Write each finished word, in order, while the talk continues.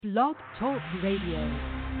Blog Talk Radio.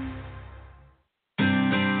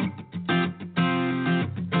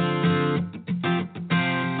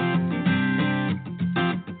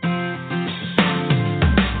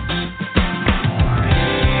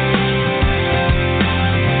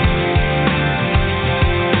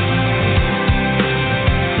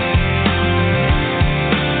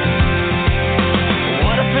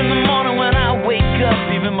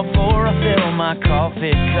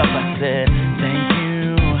 Coffee cup, I said,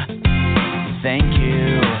 thank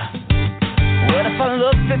you. What if I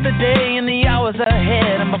looked at the day and the hours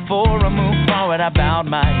ahead, and before I moved forward, I bowed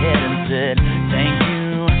my head and said, thank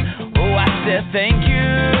you. Oh, I said, thank you.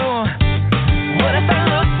 What if I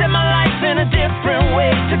looked at my life in a different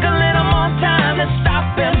way, took a little more time to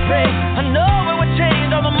stop and pray? I know it would change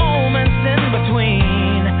all the moments in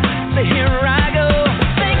between. So here I go.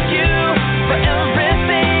 Thank you for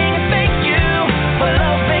everything. For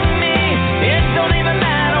loving me, it don't even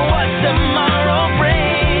matter what tomorrow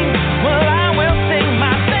brings. Well, I will sing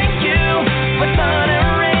my thank you for sun and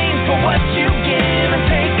rain, for what you give and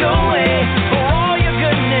take away, for all your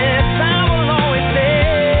goodness. I will always say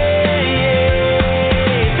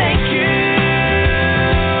thank you.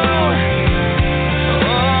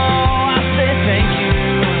 Oh, I say thank you.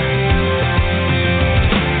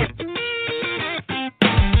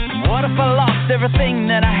 What if I lost everything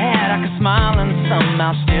that I had? I could smile and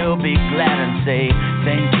somehow still be glad and say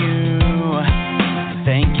thank you,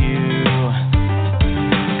 thank you.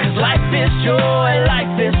 'Cause life is joy,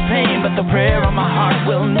 life is pain, but the prayer on my heart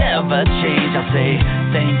will never change. I say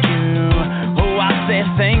thank you, oh I say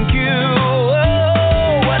thank you.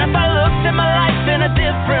 Oh, what if I looked at my life in a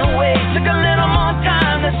different way, took a little more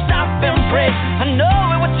time to stop and pray? I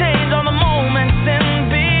know it would change all the moments in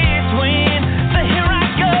between. So here I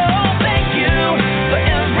go, thank you for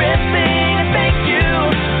everything.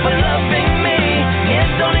 For loving me, it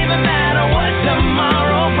don't even matter what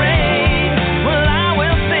tomorrow brings. Well, I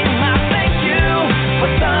will sing my thank you for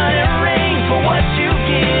sun and rain, for what you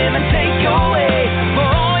give and take away, for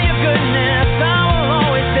all your goodness. I will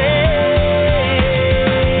always say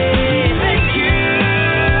thank you.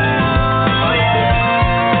 Oh, yeah.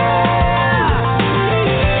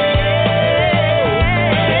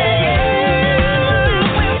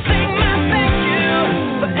 I will sing my thank you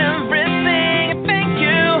for everything. Thank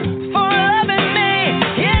you.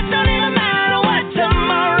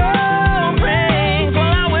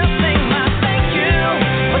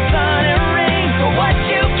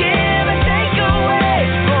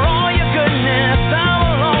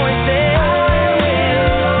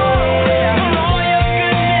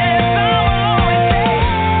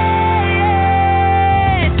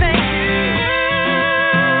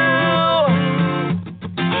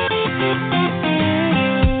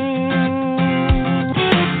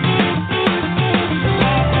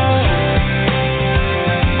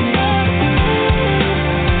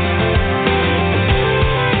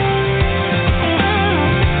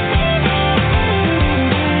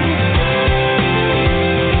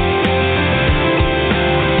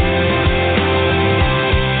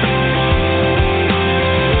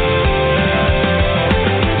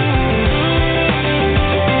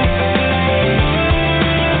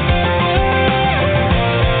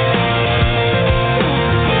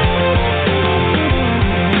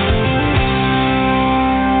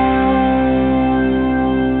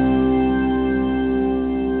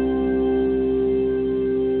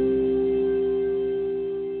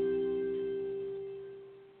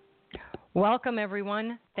 Welcome,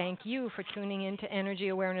 everyone. Thank you for tuning in to Energy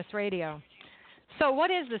Awareness Radio. So what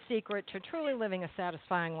is the secret to truly living a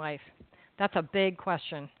satisfying life? That's a big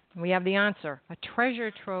question. We have the answer, a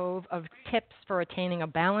treasure trove of tips for attaining a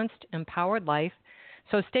balanced, empowered life.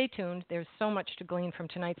 So stay tuned. There's so much to glean from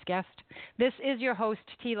tonight's guest. This is your host,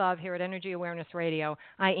 T. Love, here at Energy Awareness Radio.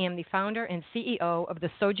 I am the founder and CEO of the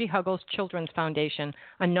Soji Huggles Children's Foundation,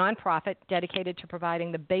 a nonprofit dedicated to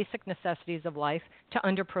providing the basic necessities of life to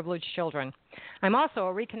underprivileged children. I'm also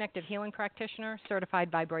a reconnected healing practitioner,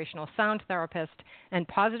 certified vibrational sound therapist, and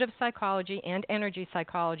positive psychology and energy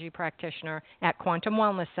psychology practitioner at Quantum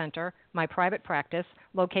Wellness Center, my private practice,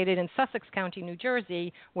 located in Sussex County, New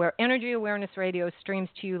Jersey, where Energy Awareness Radio streams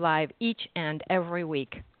to you live each and every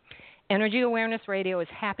week. Energy Awareness Radio is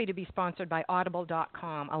happy to be sponsored by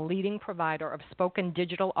Audible.com, a leading provider of spoken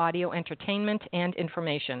digital audio entertainment and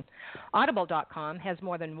information. Audible.com has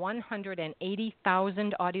more than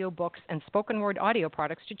 180,000 audiobooks and spoken word audio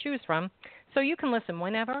products to choose from, so you can listen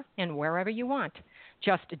whenever and wherever you want.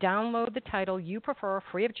 Just download the title you prefer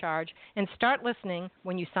free of charge and start listening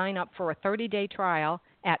when you sign up for a 30-day trial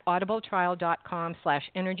at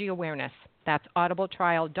audibletrial.com/energyawareness. That's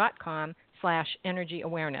audibletrial.com energy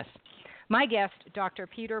awareness. My guest, Dr.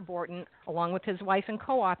 Peter Bourton, along with his wife and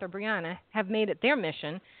co-author Brianna, have made it their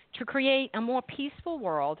mission to create a more peaceful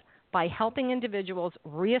world by helping individuals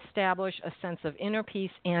reestablish a sense of inner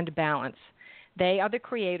peace and balance. They are the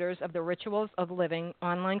creators of the Rituals of Living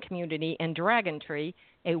online community and Dragon Tree,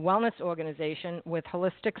 a wellness organization with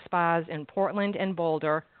holistic spas in Portland and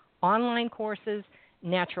Boulder, online courses,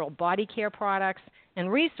 natural body care products, and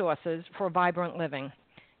resources for vibrant living.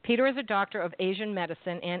 Peter is a doctor of Asian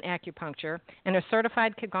medicine and acupuncture and a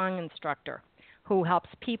certified Qigong instructor who helps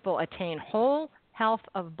people attain whole health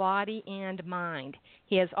of body and mind.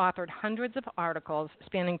 He has authored hundreds of articles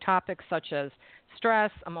spanning topics such as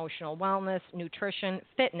stress, emotional wellness, nutrition,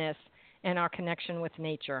 fitness, and our connection with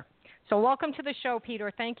nature. So welcome to the show,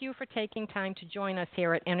 Peter. Thank you for taking time to join us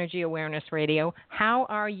here at Energy Awareness Radio. How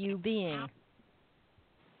are you being?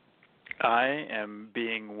 I am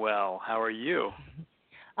being well. How are you?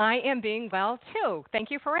 I am being well, too. Thank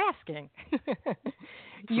you for asking.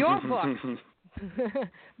 Your book,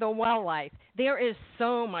 The Well Life, there is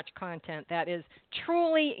so much content that is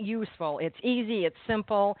truly useful. It's easy. It's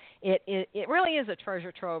simple. It really is a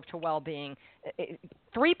treasure trove to well-being.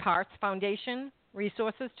 3 parts: foundation,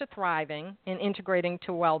 resources to thriving, and integrating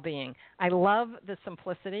to well-being. I love the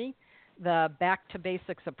simplicity, the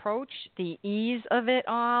back-to-basics approach, the ease of it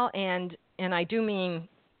all, and I do mean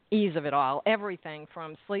ease of it all, everything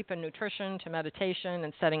from sleep and nutrition to meditation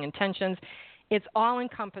and setting intentions. It's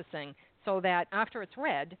all-encompassing so that after it's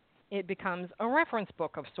read, it becomes a reference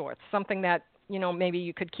book of sorts, something that, maybe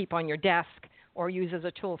you could keep on your desk or use as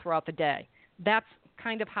a tool throughout the day. That's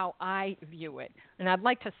kind of how I view it. And I'd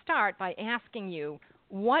like to start by asking you,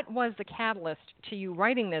 what was the catalyst to you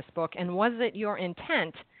writing this book, and was it your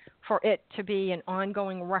intent for it to be an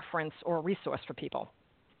ongoing reference or resource for people?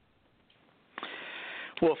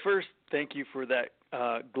 Well, first, thank you for that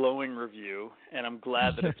glowing review, and I'm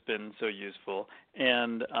glad that it's been so useful.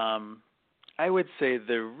 And I would say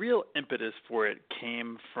the real impetus for it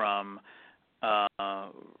came from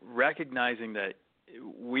recognizing that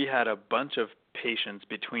we had a bunch of patients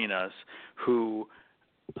between us who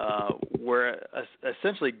were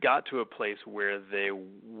essentially got to a place where they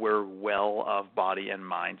were well of body and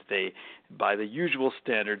mind. They, by the usual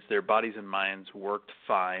standards, their bodies and minds worked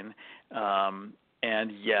fine,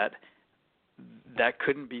 and yet that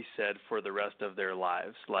couldn't be said for the rest of their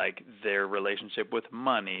lives. Like their relationship with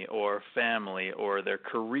money or family or their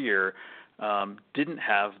career didn't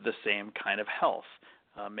have the same kind of health.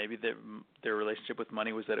 Maybe their relationship with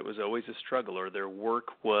money was that it was always a struggle, or their work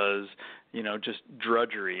was, just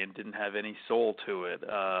drudgery and didn't have any soul to it,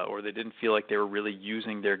 or they didn't feel like they were really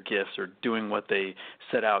using their gifts or doing what they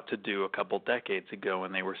set out to do a couple decades ago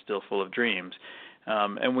when they were still full of dreams.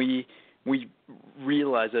 And we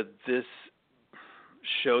realized that this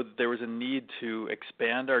showed that there was a need to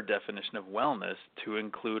expand our definition of wellness to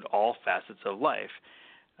include all facets of life.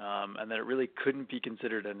 And that it really couldn't be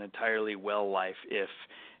considered an entirely well life if,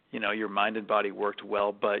 your mind and body worked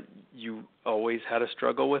well, but you always had a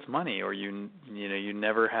struggle with money, or you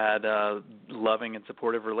never had loving and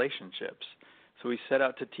supportive relationships. So we set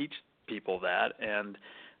out to teach people that, and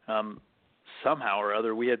somehow or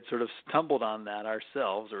other we had sort of stumbled on that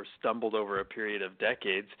ourselves, or stumbled over a period of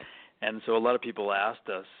decades. And so a lot of people asked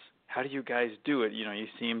us, how do you guys do it? You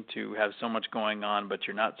seem to have so much going on, but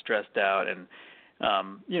you're not stressed out. And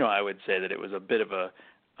I would say that it was a bit of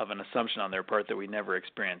an assumption on their part that we never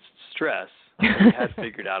experienced stress. We had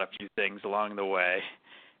figured out a few things along the way,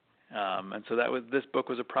 and so this book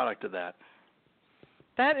was a product of that.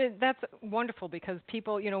 That's wonderful, because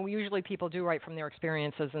people, usually people do write from their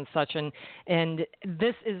experiences and such, and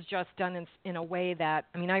this is just done in a way that,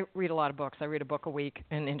 I read a lot of books. I read a book a week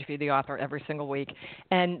and interview the author every single week,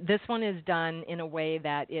 and this one is done in a way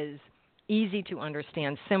that is easy to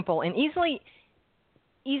understand, simple, and easily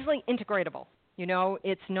integratable.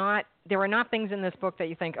 It's not, there are not things in this book that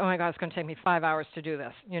you think, oh my God, it's going to take me 5 hours to do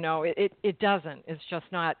this. It doesn't. It's just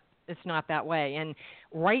not, it's not that way. And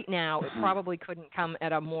right now, it probably couldn't come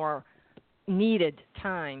at a more needed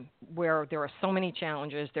time where there are so many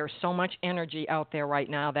challenges. There's so much energy out there right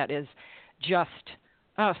now that is just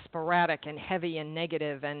sporadic and heavy and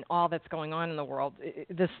negative, and all that's going on in the world.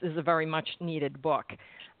 This is a very much needed book.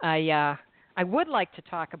 I would like to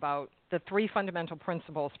talk about the 3 fundamental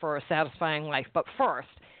principles for a satisfying life. But first,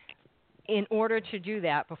 in order to do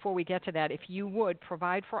that, before we get to that, if you would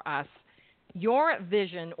provide for us your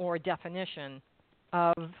vision or definition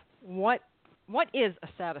of what is a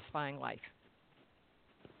satisfying life.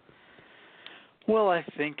 Well, I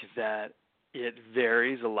think that it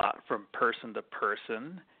varies a lot from person to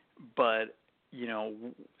person, but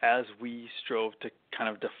as we strove to kind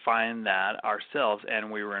of define that ourselves, and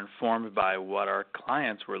we were informed by what our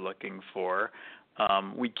clients were looking for,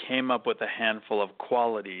 we came up with a handful of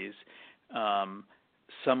qualities,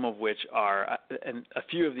 some of which are, and a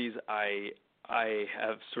few of these I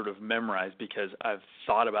have sort of memorized because I've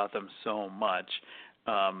thought about them so much.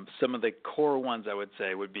 Some of the core ones I would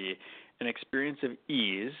say would be an experience of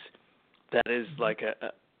ease that is like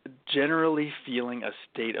a generally feeling a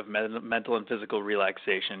state of mental and physical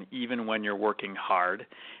relaxation even when you're working hard.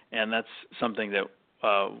 And that's something that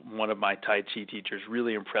one of my Tai Chi teachers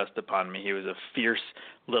really impressed upon me. He was a fierce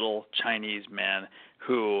little Chinese man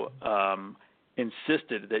who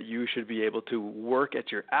insisted that you should be able to work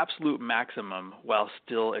at your absolute maximum while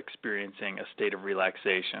still experiencing a state of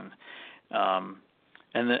relaxation.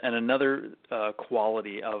 And another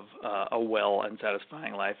quality of a well and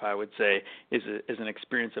satisfying life, I would say, is an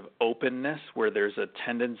experience of openness, where there's a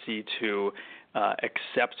tendency to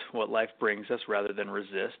accept what life brings us rather than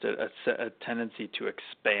resist, a tendency to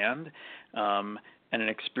expand, and an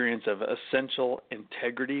experience of essential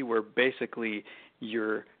integrity, where basically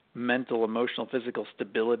your mental, emotional, physical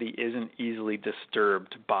stability isn't easily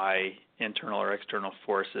disturbed by internal or external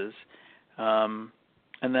forces.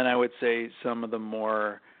 And then I would say some of the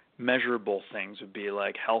more measurable things would be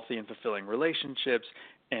like healthy and fulfilling relationships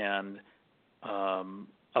and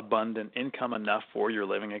abundant income, enough for your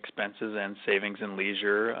living expenses and savings and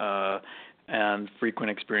leisure, and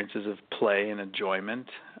frequent experiences of play and enjoyment,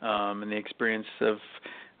 and the experience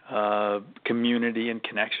of community and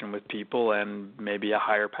connection with people and maybe a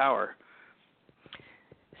higher power.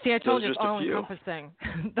 See, I told you it's all-encompassing.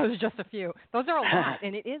 Those are just a few. Those are a lot,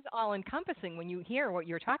 and it is all-encompassing when you hear what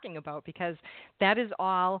you're talking about, because that is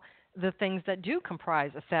all the things that do comprise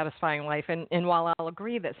a satisfying life. And while I'll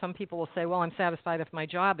agree that some people will say, well, I'm satisfied if my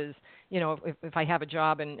job is, if I have a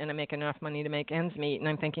job and I make enough money to make ends meet, and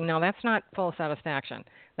I'm thinking, no, that's not full satisfaction.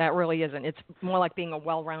 That really isn't. It's more like being a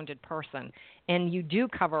well-rounded person. And you do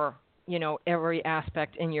cover, every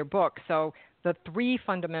aspect in your book. So the 3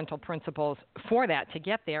 fundamental principles for that to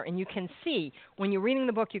get there. And you can see, when you're reading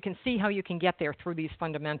the book, you can see how you can get there through these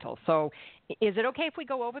fundamentals. So is it okay if we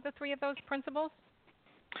go over the 3 of those principles?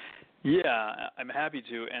 Yeah, I'm happy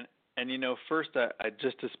to. And first, I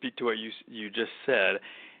just to speak to what you just said,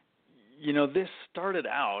 this started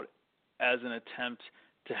out as an attempt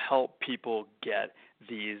to help people get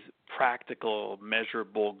these practical,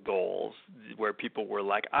 measurable goals where people were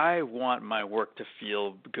like, I want my work to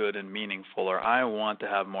feel good and meaningful, or I want to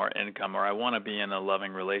have more income, or I want to be in a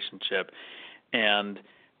loving relationship. And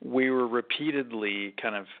we were repeatedly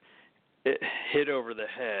kind of hit over the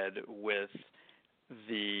head with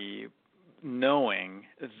the knowing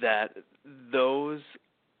that those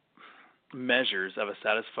measures of a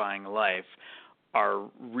satisfying life are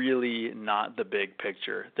really not the big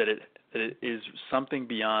picture, that it is something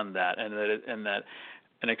beyond that, and that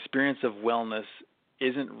an experience of wellness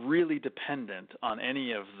isn't really dependent on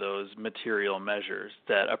any of those material measures,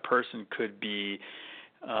 that a person could be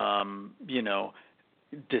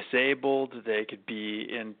disabled, they could be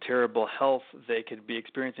in terrible health, they could be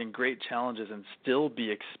experiencing great challenges and still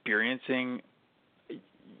be experiencing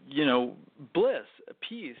bliss,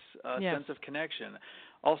 peace, sense of connection,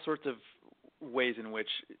 all sorts of ways in which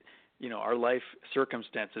our life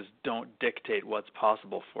circumstances don't dictate what's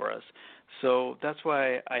possible for us. So that's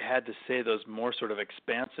why I had to say those more sort of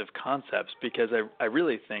expansive concepts, because I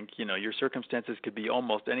really think your circumstances could be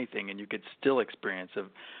almost anything, and you could still experience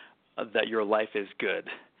that your life is good.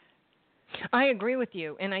 I agree with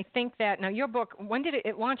you, and I think that now your book, when did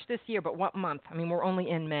it launched this year? But what month? I mean, we're only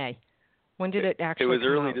in May. When did it actually? It was come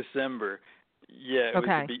early out? December. Yeah,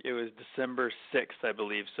 it was December 6th, I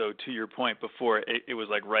believe. So to your point before, it was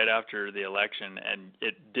like right after the election, and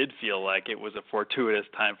it did feel like it was a fortuitous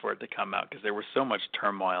time for it to come out because there was so much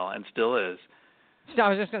turmoil, and still is. I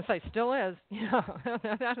was just going to say, still is.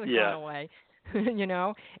 That hasn't gone away.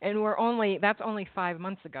 And that's only 5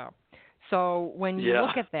 months ago. So when you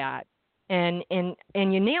look at that, and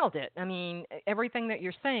you nailed it. I mean, everything that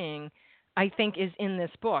you're saying, I think, is in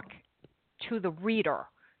this book to the reader,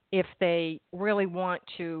 if they really want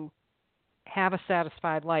to have a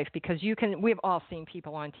satisfied life, because we've all seen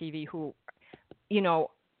people on TV who,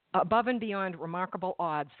 above and beyond remarkable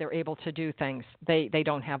odds, they're able to do things. They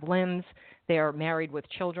don't have limbs, they're married with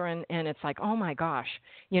children, and it's like, oh my gosh,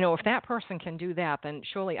 if that person can do that, then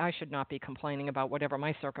surely I should not be complaining about whatever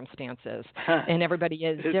my circumstance is. And everybody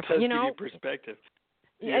is different. It does give you perspective.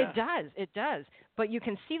 Yeah. It does. But you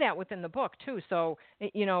can see that within the book too. So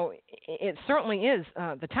it certainly is.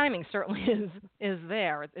 The timing certainly is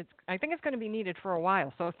there. I think it's going to be needed for a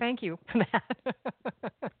while. So thank you for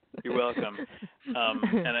that. You're welcome.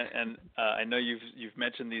 I know you've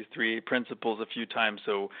mentioned these three principles a few times,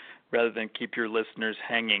 so rather than keep your listeners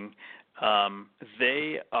hanging,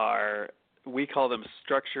 we call them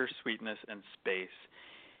structure, sweetness, and space.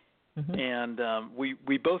 Mm-hmm. And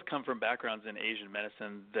we both come from backgrounds in Asian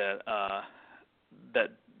medicine that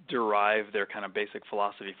derive their kind of basic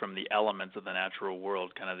philosophy from the elements of the natural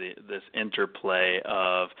world, kind of this interplay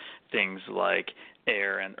of things like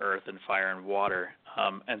air and earth and fire and water.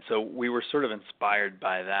 And so we were sort of inspired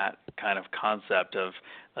by that kind of concept of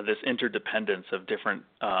this interdependence of different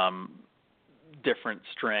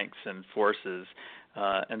strengths and forces.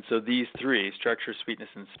 And so these three, structure, sweetness,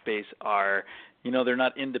 and space, are, they're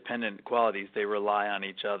not independent qualities. They rely on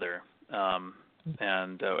each other.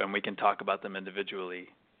 And we can talk about them individually.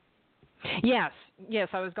 Yes.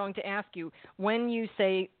 I was going to ask you, when you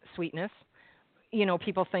say sweetness,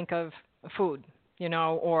 people think of food,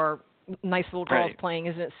 or nice little girls playing.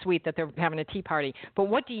 Isn't it sweet that they're having a tea party? But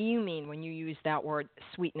what do you mean when you use that word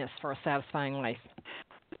sweetness for a satisfying life?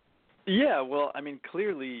 Yeah, well,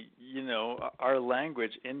 clearly, our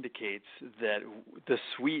language indicates that the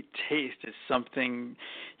sweet taste is something,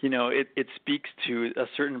 it speaks to a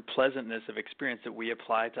certain pleasantness of experience that we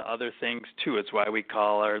apply to other things too. It's why we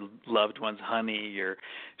call our loved ones honey or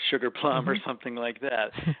sugar plum or something like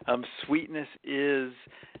that. Sweetness is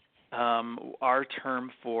our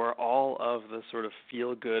term for all of the sort of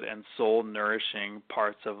feel-good and soul-nourishing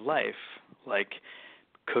parts of life, like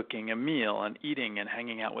cooking a meal and eating and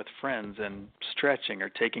hanging out with friends and stretching or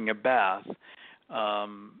taking a bath.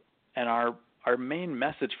 And our main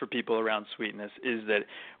message for people around sweetness is that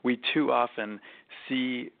we too often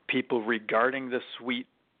see people regarding the sweet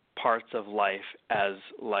parts of life as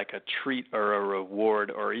like a treat or a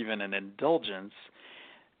reward or even an indulgence,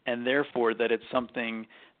 and therefore that it's something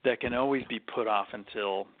that can always be put off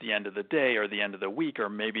until the end of the day or the end of the week or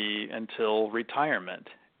maybe until retirement.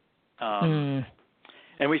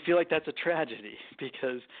 And we feel like that's a tragedy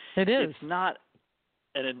because it's not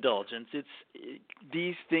an indulgence.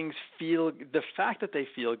 These things the fact that they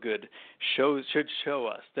feel good should show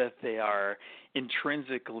us that they are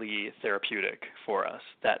intrinsically therapeutic for us.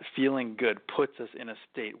 That feeling good puts us in a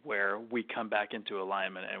state where we come back into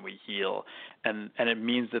alignment and we heal, and it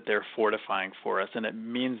means that they're fortifying for us, and it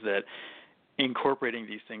means that incorporating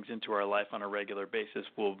these things into our life on a regular basis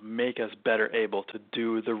will make us better able to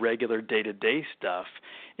do the regular day-to-day stuff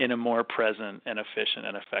in a more present and efficient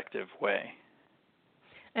and effective way.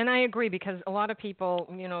 And I agree, because a lot of people,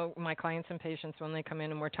 my clients and patients, when they come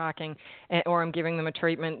in and we're talking, or I'm giving them a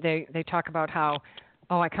treatment, they talk about how,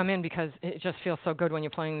 I come in because it just feels so good when you're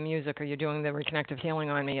playing the music or you're doing the reconnective healing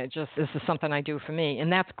on me. This is something I do for me,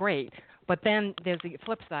 and that's great. But then there's the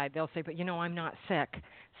flip side. They'll say, but I'm not sick,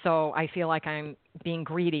 so I feel like I'm being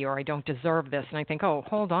greedy or I don't deserve this. And I think,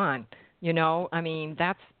 hold on,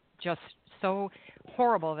 that's just so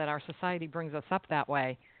horrible that our society brings us up that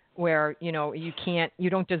way, where you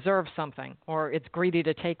don't deserve something, or it's greedy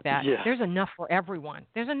to take that. Yeah. There's enough for everyone.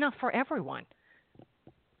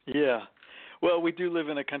 Yeah. Well, we do live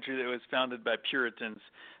in a country that was founded by Puritans,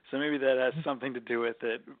 so maybe that has something to do with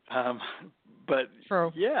it. But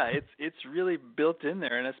True. Yeah, it's really built in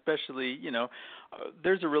there, and especially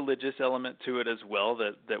there's a religious element to it as well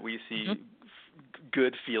that we see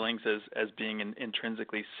good feelings as being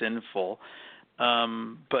intrinsically sinful.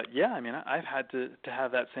 But yeah, I've had to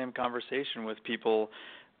have that same conversation with people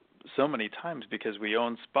so many times, because we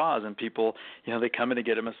own spas, and people, they come in to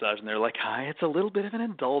get a massage and they're like, hi, it's a little bit of an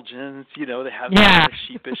indulgence, they have this kind of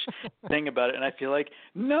sheepish thing about it. And I feel like,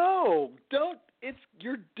 no, don't,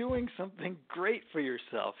 you're doing something great for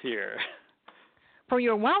yourself here. For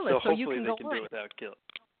your wellness, so you can go hopefully they can do it without guilt.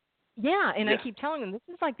 Yeah, and I keep telling them, this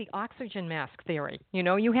is like the oxygen mask theory.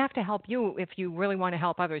 You have to help you. If you really want to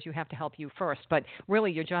help others, you have to help you first. But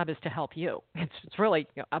really, your job is to help you. It's really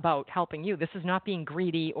about helping you. This is not being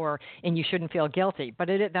greedy, and you shouldn't feel guilty. But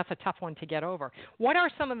that's a tough one to get over. What are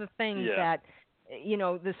some of the things that,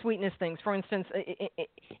 the sweetness things? For instance,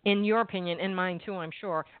 in your opinion, and mine too, I'm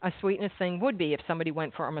sure, a sweetness thing would be if somebody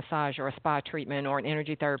went for a massage or a spa treatment or an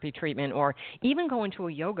energy therapy treatment, or even going to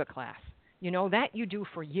a yoga class. That you do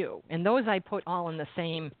for you. And those I put all in the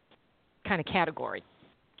same kind of category.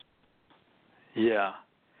 Yeah.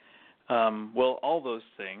 Well, all those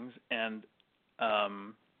things. And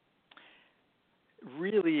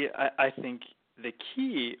really, I think the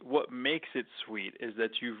key, what makes it sweet, is that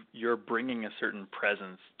you're bringing a certain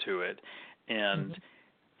presence to it. And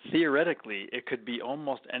theoretically, it could be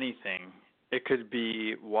almost anything. It could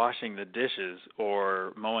be washing the dishes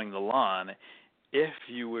or mowing the lawn, if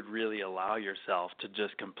you would really allow yourself to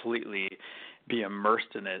just completely be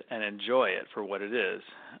immersed in it and enjoy it for what it is.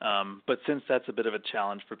 But since that's a bit of a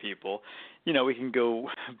challenge for people, we can go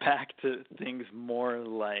back to things more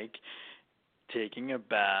like taking a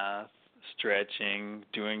bath, stretching,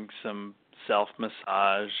 doing some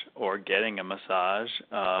self-massage or getting a massage,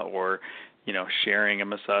 or sharing a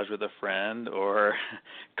massage with a friend, or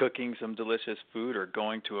cooking some delicious food, or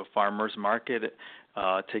going to a farmer's market,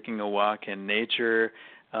 taking a walk in nature,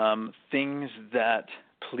 things that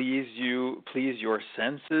please your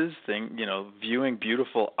senses, viewing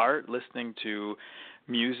beautiful art, listening to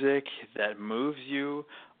music that moves you,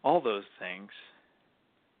 all those things.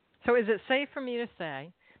 So is it safe for me to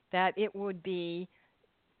say that it would be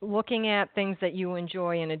looking at things that you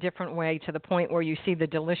enjoy in a different way to the point where you see the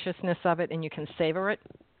deliciousness of it and you can savor it?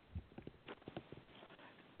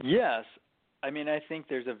 Yes. I think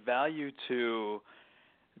there's a value to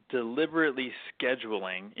deliberately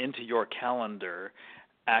scheduling into your calendar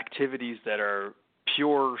activities that are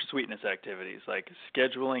pure sweetness activities, like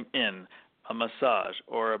scheduling in a massage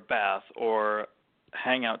or a bath or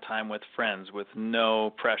hangout time with friends with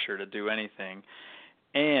no pressure to do anything.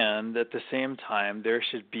 And at the same time, there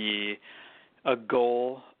should be a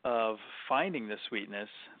goal of finding the sweetness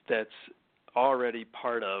that's already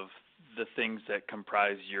part of the things that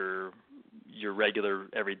comprise your regular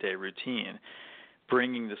everyday routine,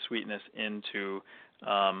 bringing the sweetness into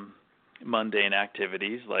mundane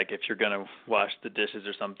activities, like if you're going to wash the dishes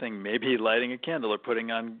or something, maybe lighting a candle or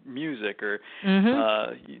putting on music or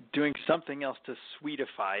doing something else to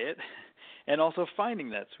sweetify it, and also finding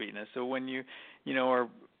that sweetness. So when you are,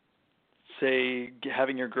 say,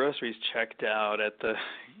 having your groceries checked out at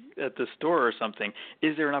the store or something,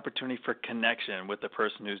 is there an opportunity for connection with the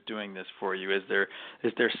person who's doing this for you? Is there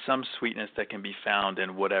some sweetness that can be found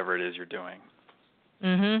in whatever it is you're doing?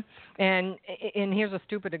 And here's a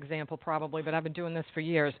stupid example probably, but I've been doing this for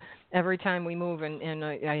years. Every time we move, and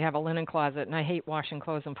I have a linen closet, and I hate washing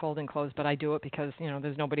clothes and folding clothes, but I do it because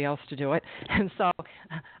there's nobody else to do it. And so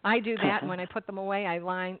I do that. And when I put them away,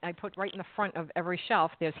 I put right in the front of every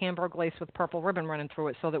shelf. There's Hamburg lace with purple ribbon running through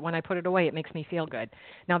it, so that when I put it away, it makes me feel good.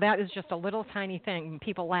 Now that is just a little tiny thing.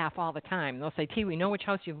 People laugh all the time. They'll say, "T, we know which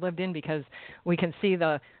house you've lived in because we can see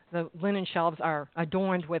the linen shelves are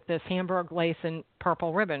adorned with this Hamburg lace and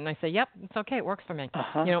purple ribbon." And I say, "Yep, it's okay. It works for me.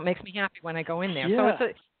 It makes me happy when I go in there." Yeah. So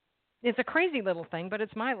it's a crazy little thing, but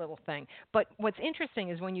it's my little thing. But what's interesting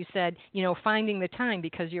is when you said, finding the time,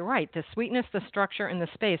 because you're right, the sweetness, the structure, and the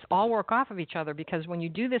space all work off of each other, because when you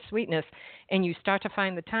do this sweetness and you start to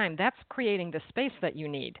find the time, that's creating the space that you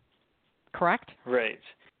need. Correct? Right.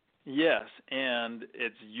 Yes, and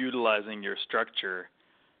it's utilizing your structure.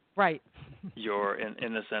 Right. Your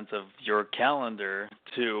in the sense of your calendar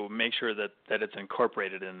to make sure that it's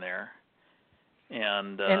incorporated in there.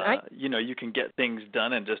 And you can get things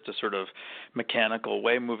done in just a sort of mechanical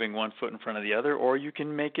way, moving one foot in front of the other, or you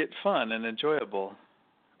can make it fun and enjoyable,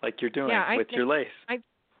 like you're doing your lace.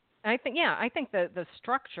 I think the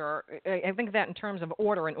structure, I think that in terms of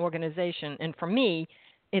order and organization, and for me,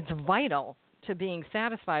 it's vital to being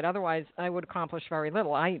satisfied. Otherwise, I would accomplish very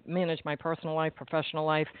little. I manage my personal life, professional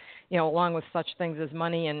life, along with such things as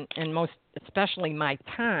money and most especially my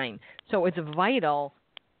time. So it's vital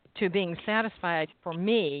to being satisfied for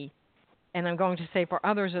me, and I'm going to say for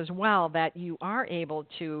others as well, that you are able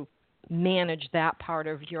to manage that part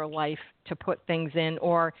of your life to put things in,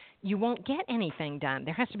 or you won't get anything done.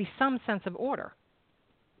 There has to be some sense of order.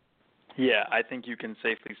 Yeah, I think you can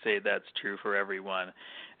safely say that's true for everyone.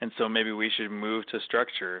 And so maybe we should move to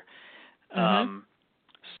structure.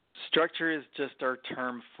 Structure is just our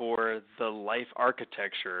term for the life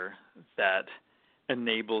architecture that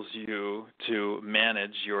enables you to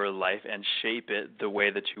manage your life and shape it the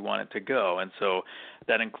way that you want it to go. And so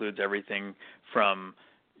that includes everything from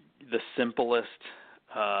the simplest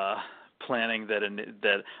planning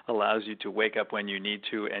that allows you to wake up when you need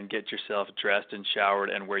to and get yourself dressed and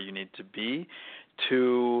showered and where you need to be,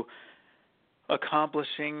 to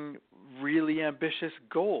accomplishing really ambitious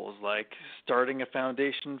goals like starting a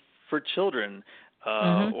foundation for children,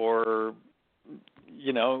 or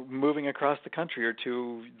moving across the country or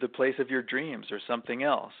to the place of your dreams or something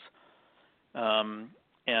else.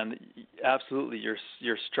 And absolutely,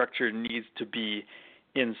 your structure needs to be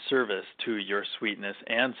in service to your sweetness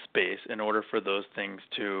and space in order for those things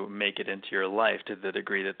to make it into your life to the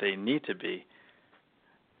degree that they need to be.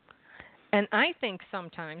 And I think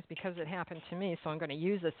sometimes, because it happened to me, so I'm going to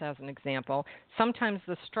use this as an example, sometimes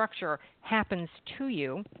the structure happens to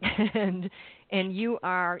you and you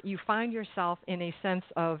find yourself in a sense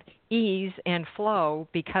of ease and flow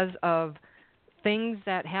because of things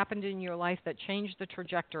that happened in your life that changed the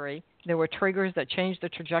trajectory. There were triggers that changed the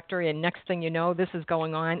trajectory, and next thing you know, this is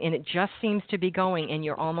going on, and it just seems to be going, and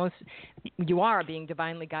you are being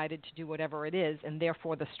divinely guided to do whatever it is, and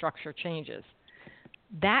therefore the structure changes.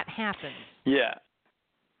 That happens. Yeah,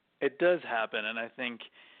 it does happen, and I think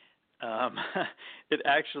it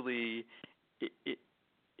actually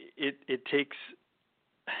it takes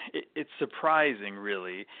it's surprising,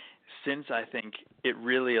 really, since I think it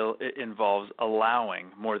involves allowing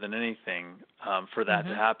more than anything for that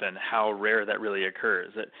to happen. How rare that really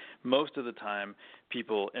occurs. That most of the time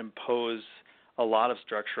people impose a lot of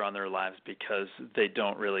structure on their lives because they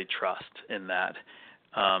don't really trust in that.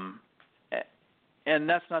 And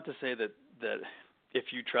that's not to say that if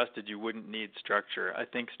you trusted, you wouldn't need structure. I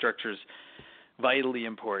think structure's vitally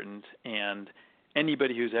important, and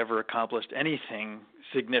anybody who's ever accomplished anything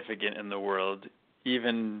significant in the world,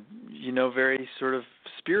 even, very sort of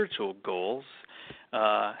spiritual goals,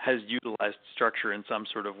 has utilized structure in some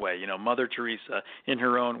sort of way. Mother Teresa, in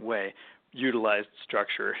her own way, utilized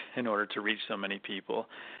structure in order to reach so many people.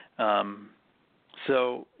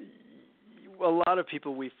 So a lot of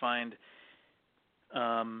people we find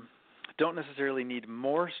don't necessarily need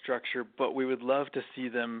more structure, but we would love to see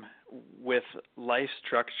them with life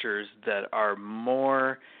structures that are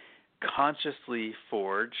more consciously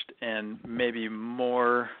forged and maybe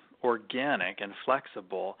more organic and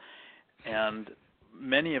flexible. And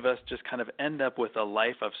many of us just kind of end up with a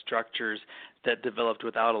life of structures that developed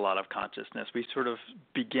without a lot of consciousness. We sort of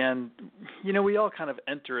began, we all kind of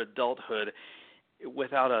enter adulthood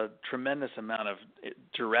without a tremendous amount of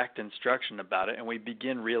direct instruction about it, and we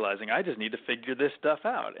begin realizing, I just need to figure this stuff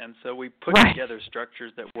out. And so we put together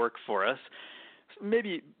structures that work for us,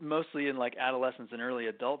 maybe mostly in like adolescence and early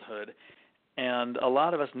adulthood, and a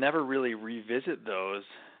lot of us never really revisit those,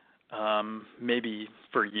 maybe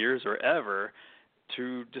for years or ever,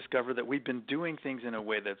 to discover that we've been doing things in a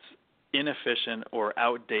way that's inefficient or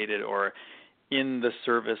outdated or in the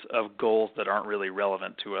service of goals that aren't really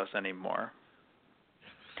relevant to us anymore.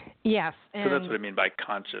 Yes. So that's what I mean by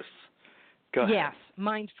conscious. Go ahead. Yes,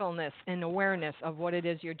 mindfulness and awareness of what it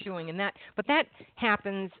is you're doing, but that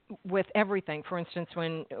happens with everything. For instance,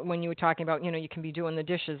 when you were talking about, you can be doing the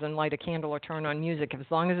dishes and light a candle or turn on music. As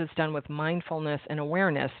long as it's done with mindfulness and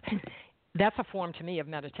awareness, that's a form to me of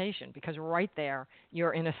meditation, because right there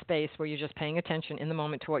you're in a space where you're just paying attention in the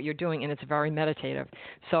moment to what you're doing, and it's very meditative.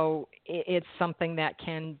 So it's something that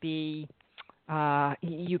can be.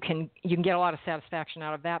 You can get a lot of satisfaction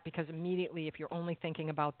out of that, because immediately, if you're only thinking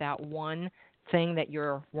about that one thing that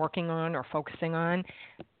you're working on or focusing on,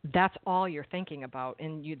 that's all you're thinking about,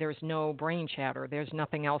 and there's no brain chatter. There's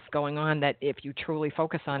nothing else going on. That if you truly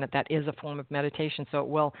focus on it, that is a form of meditation, so it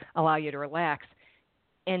will allow you to relax.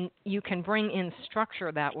 And you can bring in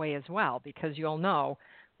structure that way as well, because you'll know,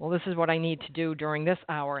 well, this is what I need to do during this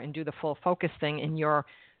hour, and do the full focus thing, and your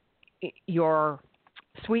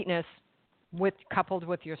sweetness coupled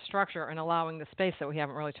with your structure and allowing the space that we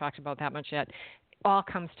haven't really talked about that much yet, all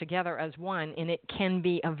comes together as one, and it can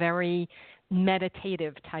be a very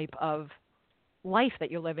meditative type of life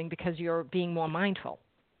that you're living, because you're being more mindful.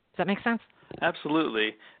 Does that make sense?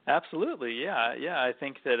 Absolutely. Yeah. I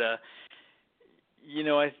think that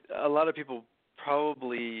a lot of people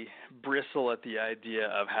probably bristle at the idea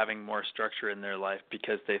of having more structure in their life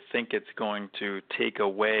because they think it's going to take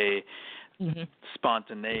away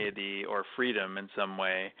spontaneity or freedom in some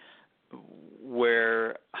way,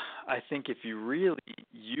 where I think if you really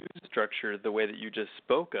use structure the way that you just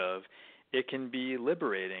spoke of, it can be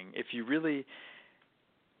liberating. If you really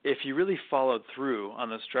followed through on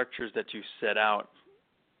the structures that you set out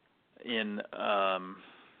in a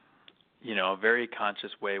very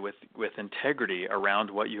conscious way with integrity around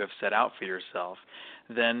what you have set out for yourself,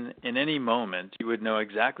 then in any moment you would know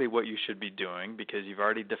exactly what you should be doing, because you've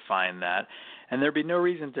already defined that, and there'd be no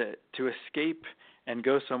reason to escape and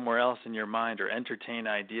go somewhere else in your mind or entertain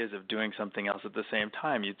ideas of doing something else at the same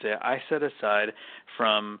time. You'd say, I set aside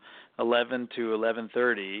from 11 to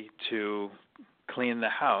 11:30 to clean the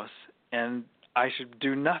house, and I should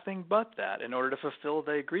do nothing but that in order to fulfill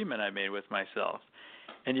the agreement I made with myself.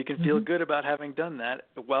 And you can feel good about having done that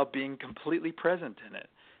while being completely present in it.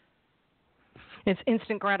 It's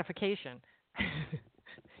instant gratification.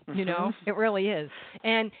 It really is.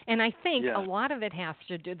 And I think a lot of it has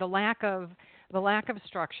to do, the lack of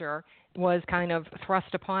structure was kind of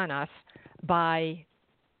thrust upon us by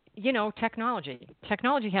technology.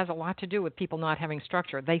 Technology has a lot to do with people not having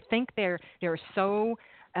structure. They think they're so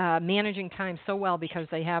managing time so well because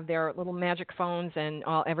they have their little magic phones and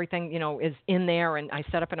everything, is in there. And I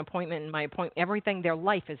set up an appointment, and everything, their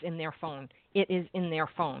life is in their phone. It is in their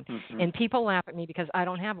phone. Mm-hmm. And people laugh at me because I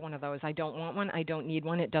don't have one of those. I don't want one. I don't need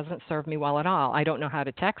one. It doesn't serve me well at all. I don't know how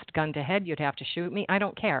to text. Gun to head, you'd have to shoot me. I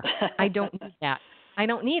don't care. I don't need that. I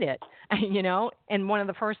don't need it, And one of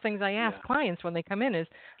the first things I ask clients when they come in is,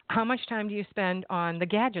 how much time do you spend on the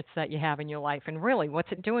gadgets that you have in your life? And really,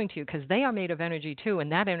 what's it doing to you? Because they are made of energy, too,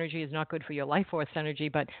 and that energy is not good for your life force energy,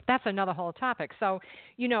 but that's another whole topic. So,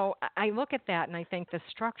 I look at that, and I think the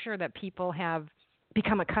structure that people have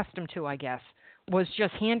become accustomed to, I guess, was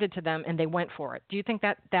just handed to them, and they went for it. Do you think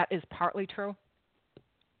that is partly true?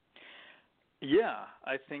 Yeah,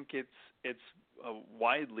 I think it's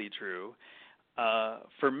widely true.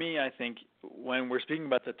 For me, I think when we're speaking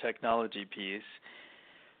about the technology piece,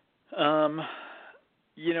 in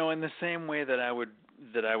the same way that I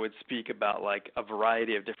would speak about like a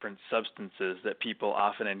variety of different substances that people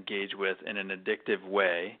often engage with in an addictive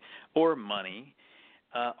way, or money,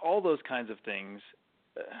 all those kinds of things,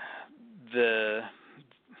 the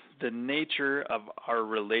nature of our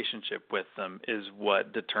relationship with them is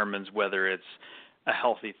what determines whether it's a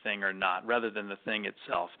healthy thing or not, rather than the thing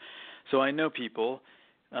itself. So I know people,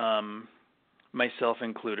 myself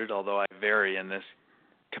included, although I vary in this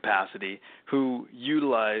capacity, who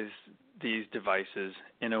utilize these devices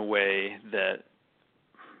in a way that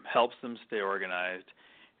helps them stay organized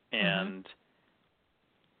and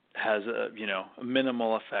has a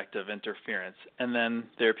minimal effect of interference. And then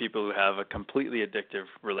there are people who have a completely addictive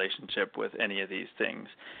relationship with any of these things.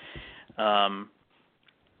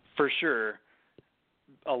 For sure,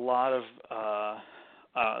 a lot of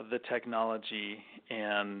the technology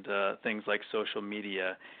and things like social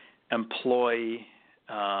media employ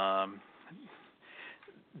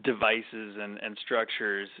devices and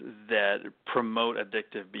structures that promote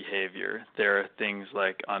addictive behavior. There are things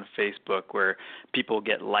like on Facebook where people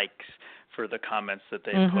get likes for the comments that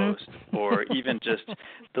they post, or even just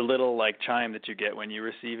the little like chime that you get when you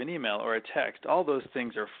receive an email or a text. All those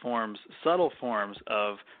things are subtle forms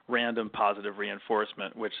of random positive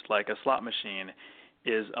reinforcement, which, like a slot machine,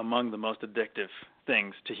 is among the most addictive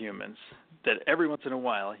things to humans. That every once in a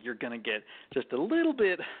while you're going to get just a little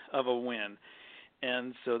bit of a win.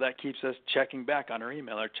 And so that keeps us checking back on our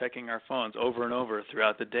email or checking our phones over and over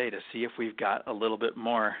throughout the day to see if we've got a little bit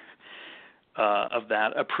more of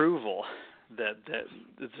that approval. That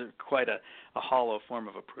it's quite a hollow form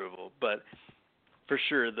of approval. But for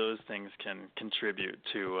sure, those things can contribute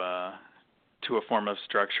to a form of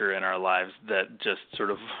structure in our lives that just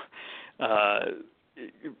sort of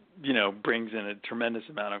brings in a tremendous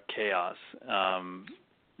amount of chaos.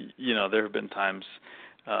 There have been times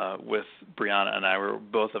with Brianna and I where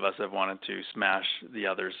both of us have wanted to smash the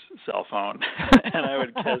other's cell phone. And I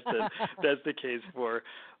would guess that that's the case for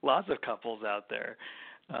lots of couples out there.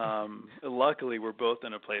 Luckily, we're both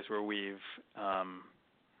in a place where we've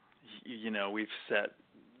set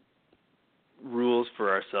rules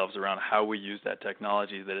for ourselves around how we use that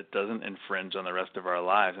technology, that it doesn't infringe on the rest of our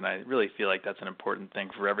lives. And I really feel like that's an important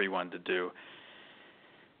thing for everyone to do.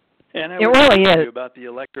 And I would really talk to is you about the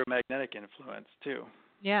electromagnetic influence too.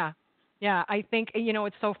 Yeah. Yeah, I think,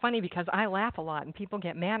 it's so funny because I laugh a lot, and people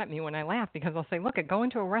get mad at me when I laugh because they'll say, look, go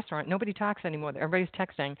into a restaurant. Nobody talks anymore. Everybody's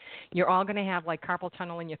texting. You're all going to have, like, carpal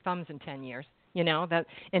tunnel in your thumbs in 10 years.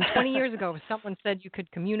 And 20 years ago, if someone said you could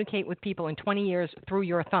communicate with people in 20 years through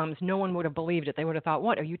your thumbs, no one would have believed it. They would have thought,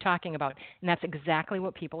 what are you talking about? And that's exactly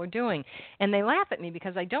what people are doing. And they laugh at me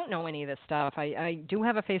because I don't know any of this stuff. I do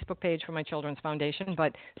have a Facebook page for my children's foundation,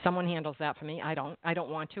 but someone handles that for me. I don't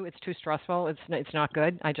want to. It's too stressful. It's not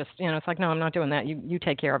good. I just, it's like, no, I'm not doing that. You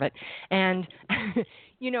take care of it. And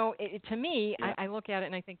to me, I look at it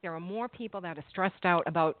and I think there are more people that are stressed out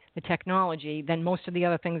about the technology than most of the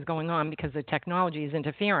other things going on because the technology is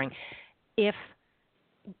interfering. If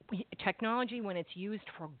technology, when it's used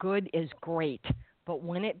for good, is great, but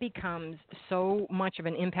when it becomes so much of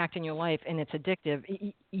an impact in your life and it's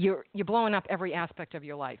addictive, you're blowing up every aspect of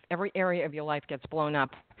your life. Every area of your life gets blown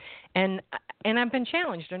up. And I've been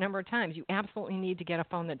challenged a number of times. You absolutely need to get a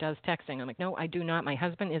phone that does texting. I'm like, no, I do not. My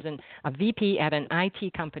husband is a VP at an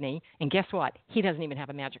IT company, and guess what? He doesn't even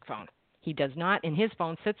have a magic phone. He does not. In his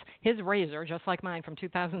phone sits his Razor, just like mine from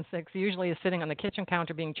 2006, usually is sitting on the kitchen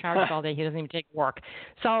counter being charged all day. He doesn't even take work.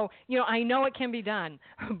 So, I know it can be done,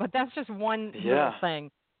 but that's just one little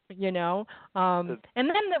thing, And then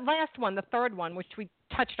the last one, the third one, which we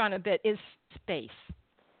touched on a bit, is space.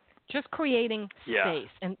 Just creating space.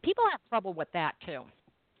 And people have trouble with that, too.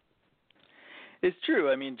 It's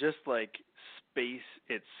true. I mean, just like space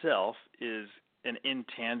itself is an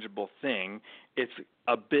intangible thing, it's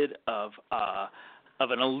a bit of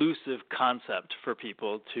an elusive concept for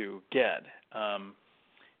people to get.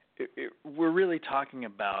 We're really talking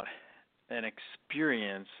about an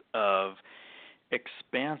experience of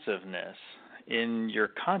expansiveness in your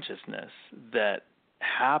consciousness that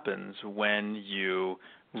happens when you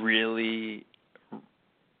really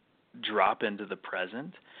drop into the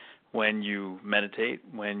present, when you meditate,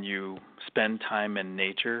 when you spend time in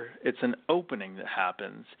nature. It's an opening that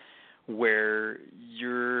happens where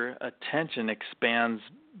your attention expands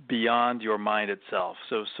beyond your mind itself.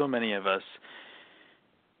 So many of us,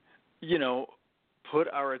 put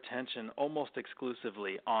our attention almost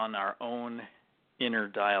exclusively on our own inner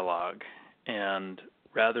dialogue, and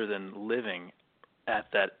rather than living at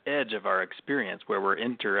that edge of our experience where we're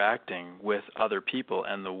interacting with other people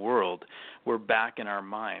and the world, we're back in our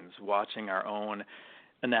minds watching our own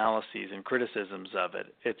analyses and criticisms of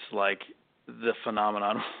it. It's like the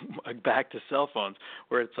phenomenon back to cell phones,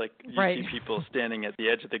 where it's like you right. see people standing at the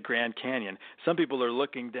edge of the Grand Canyon. Some people are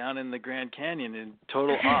looking down in the Grand Canyon in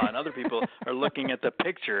total awe, and other people are looking at the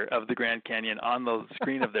picture of the Grand Canyon on the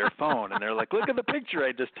screen of their phone, and they're like, look at the picture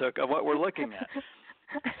I just took of what we're looking at.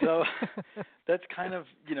 So that's kind of,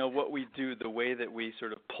 what we do, the way that we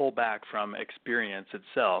sort of pull back from experience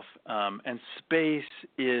itself. And space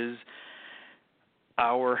is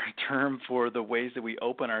our term for the ways that we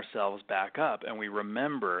open ourselves back up, and we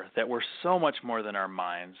remember that we're so much more than our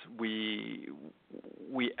minds. We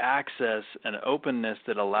access an openness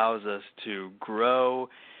that allows us to grow.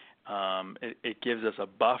 It gives us a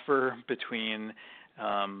buffer between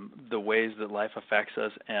the ways that life affects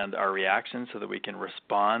us and our reactions, so that we can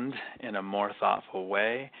respond in a more thoughtful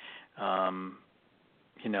way.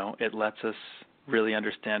 It lets us really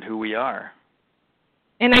understand who we are.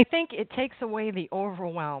 And I think it takes away the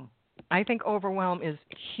overwhelm. I think overwhelm is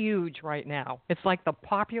huge right now. It's like the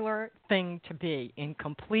popular thing to be, in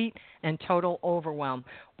complete and total overwhelm.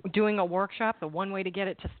 Doing a workshop, the one way to get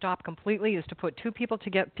it to stop completely is to put two people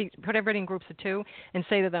put everybody in groups of two and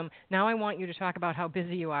say to them, now I want you to talk about how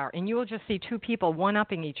busy you are. And you will just see two people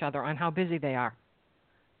one-upping each other on how busy they are.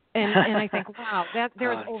 And I think, wow,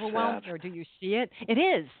 there is overwhelm here. Do you see it? It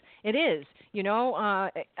is. It is.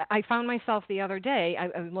 I found myself the other day,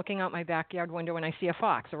 I was looking out my backyard window, and I see a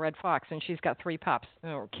red fox, and she's got 3 pups,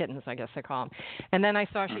 or kittens, I guess they call them. And then I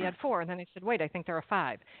saw she had 4, and then I said, wait, I think there are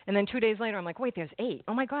 5. And then 2 days later, I'm like, wait, there's 8.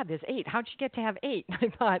 Oh, my God, there's 8. How'd she get to have 8? I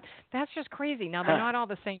thought, that's just crazy. Now, they're not all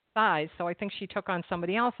the same size, so I think she took on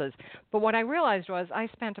somebody else's. But what I realized was I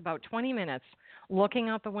spent about 20 minutes looking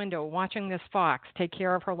out the window, watching this fox take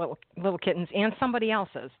care of her little kittens and somebody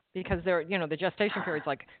else's, because they're, the gestation period's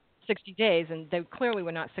like 60 days, and they clearly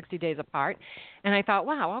were not 60 days apart. And I thought,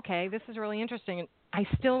 wow, okay, this is really interesting. And I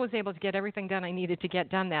still was able to get everything done I needed to get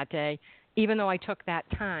done that day, even though I took that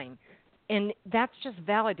time. And that just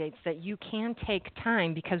validates that you can take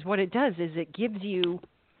time, because what it does is it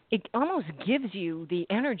almost gives you the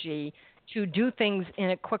energy to do things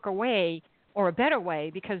in a quicker way, or a better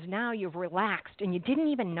way, because now you've relaxed and you didn't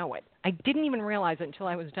even know it. I didn't even realize it until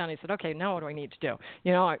I was done. I said, okay, now what do I need to do?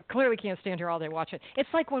 I clearly can't stand here all day watching. It's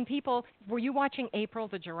like when were you watching April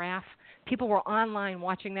the giraffe? People were online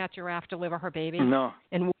watching that giraffe deliver her baby. No.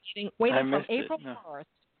 And waiting from April 1st.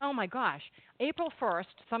 Oh my gosh. April 1st,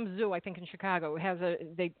 some zoo, I think in Chicago,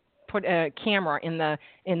 they put a camera in the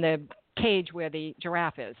cage where the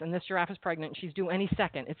giraffe is, and this giraffe is pregnant, and she's due any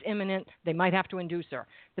second. It's imminent. They might have to induce her.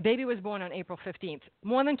 The baby was born on April 15th.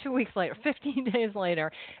 More than 2 weeks later, 15 days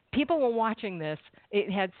later, people were watching this.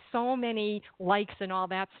 It had so many likes and all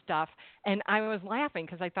that stuff, and I was laughing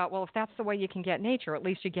because I thought, well, if that's the way you can get nature, at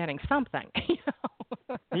least you're getting something.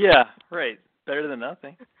 Yeah, right. Better than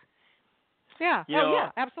nothing. Yeah. Yeah,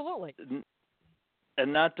 absolutely.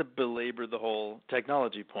 And not to belabor the whole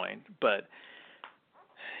technology point, but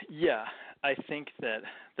yeah, I think that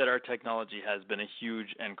our technology has been a huge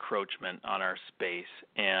encroachment on our space,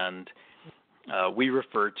 and we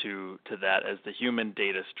refer to that as the human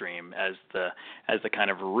data stream, as the kind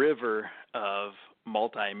of river of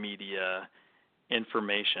multimedia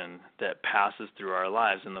information that passes through our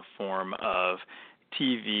lives in the form of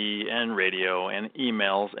TV and radio and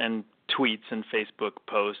emails and tweets and Facebook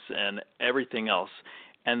posts and everything else.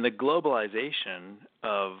 And the globalization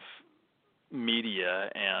of media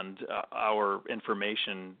and our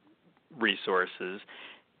information resources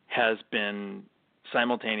has been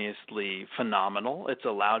simultaneously phenomenal. It's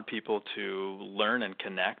allowed people to learn and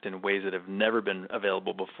connect in ways that have never been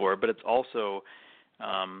available before, but it's also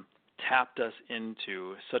tapped us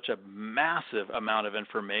into such a massive amount of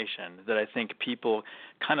information that I think people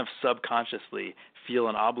kind of subconsciously feel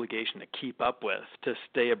an obligation to keep up with, to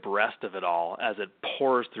stay abreast of it all as it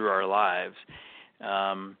pours through our lives,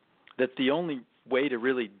 that the only way to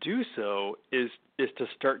really do so is to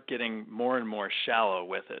start getting more and more shallow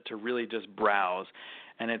with it, to really just browse.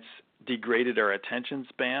 And it's degraded our attention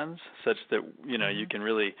spans such that, you know, you can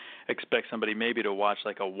really expect somebody maybe to watch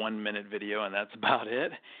like a 1-minute video and that's about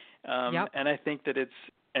it. And I think that it's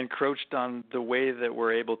encroached on the way that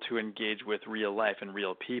we're able to engage with real life and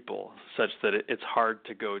real people, such that it's hard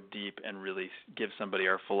to go deep and really give somebody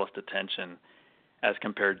our fullest attention as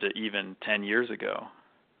compared to even 10 years ago.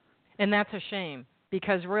 And that's a shame,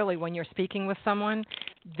 because really when you're speaking with someone,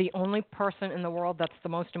 the only person in the world that's the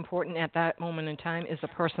most important at that moment in time is the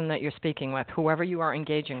person that you're speaking with, whoever you are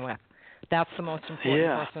engaging with. That's the most important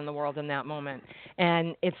person in the world in that moment.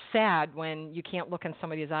 And it's sad when you can't look in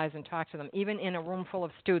somebody's eyes and talk to them. Even in a room full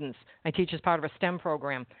of students, I teach as part of a STEM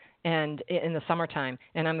program and in the summertime,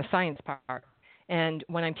 and I'm the science part. And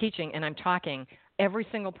when I'm teaching and I'm talking, every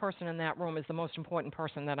single person in that room is the most important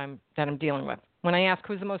person that I'm dealing with. When I ask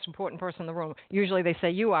who's the most important person in the room, usually they say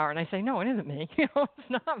you are, and I say no, it isn't me. You know,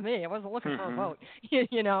 it's not me. I wasn't looking for a vote.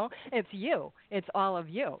 You know, it's you. It's all of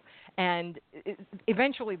you. And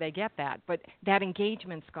eventually they get that, but that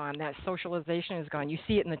engagement's gone. That socialization is gone. You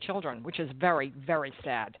see it in the children, which is very, very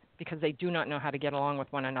sad, because they do not know how to get along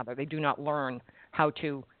with one another. They do not learn how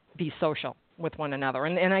to be social with one another,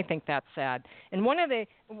 and I think that's sad. And one of the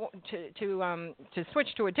to switch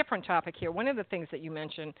to a different topic here, one of the things that you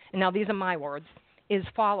mentioned, and now these are my words, is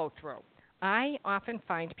follow through. I often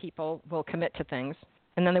find people will commit to things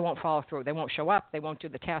and then they won't follow through. They won't show up. They won't do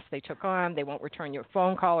the task they took on. They won't return your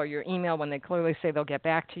phone call or your email when they clearly say they'll get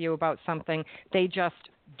back to you about something. They just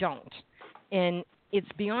don't. And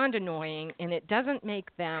it's beyond annoying, and it doesn't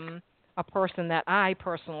make them a person that I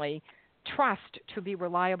personally trust to be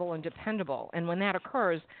reliable and dependable. And when that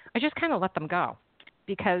occurs, I just kind of let them go,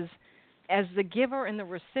 because as the giver and the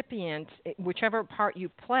recipient, whichever part you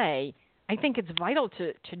play, I think it's vital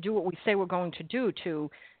to do what we say we're going to do,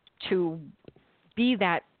 to be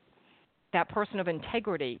that person of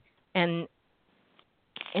integrity and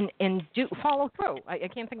do follow through. I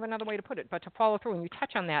can't think of another way to put it, but to follow through. And you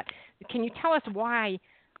touch on that. Can you tell us why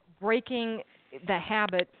breaking the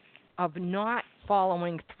habit of not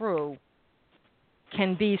following through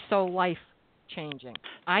can be so life-changing?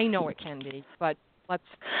 I know it can be, but let's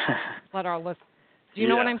let our listeners. Do you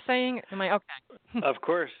know what I'm saying? Am I okay? Of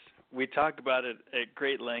course. We talk about it at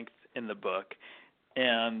great length in the book,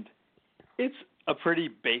 and it's a pretty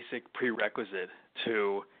basic prerequisite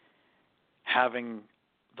to having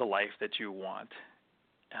the life that you want.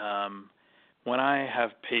 When I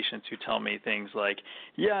have patients who tell me things like,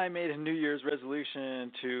 yeah, I made a New Year's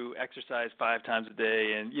resolution to exercise 5 times a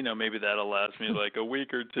day, and, you know, maybe that'll last me like a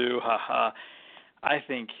week or two, I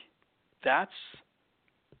think that's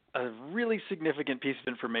a really significant piece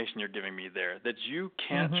of information you're giving me there, that you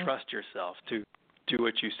can't trust yourself to do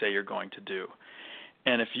what you say you're going to do.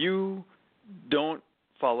 And if you don't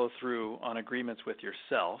follow through on agreements with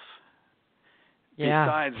yourself,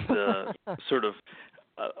 besides the sort of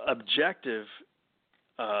objective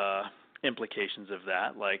implications of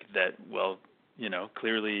that, like that, well, you know,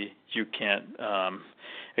 clearly you can't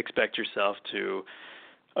expect yourself to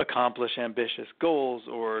accomplish ambitious goals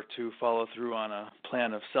or to follow through on a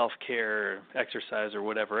plan of self-care, exercise, or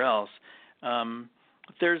whatever else.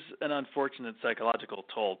 There's an unfortunate psychological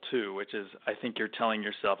toll, too, which is I think you're telling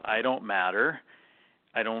yourself, I don't matter,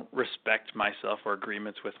 I don't respect myself or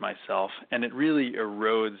agreements with myself, and it really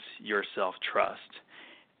erodes your self-trust.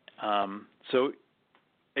 So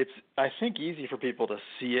it's, I think, easy for people to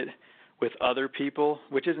see it with other people,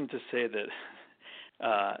 which isn't to say that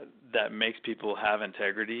that makes people have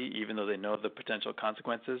integrity, even though they know the potential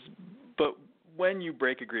consequences. But when you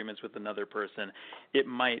break agreements with another person, it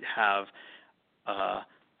might have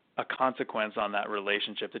a consequence on that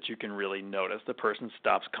relationship that you can really notice. The person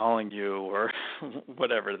stops calling you or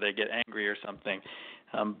whatever, they get angry or something.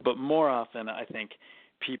 But more often, I think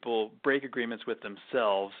people break agreements with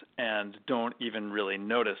themselves and don't even really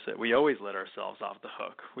notice it. We always let ourselves off the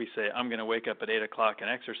hook. We say, I'm going to wake up at 8 o'clock and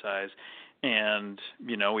exercise, and,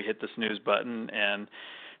 you know, we hit the snooze button and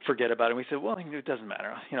forget about it. And we say, well, it doesn't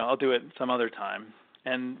matter. You know, I'll do it some other time.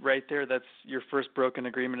 And right there, that's your first broken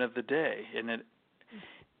agreement of the day. And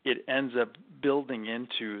it ends up building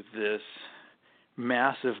into this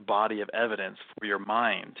massive body of evidence for your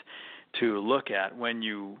mind to look at when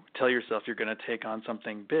you tell yourself you're going to take on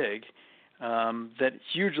something big that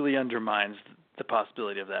hugely undermines the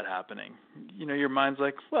possibility of that happening. your mind's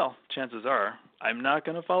like, well, chances are I'm not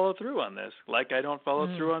going to follow through on this, like I don't follow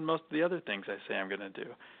through on most of the other things I say I'm going to do.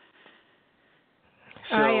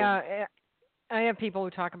 So, I have people who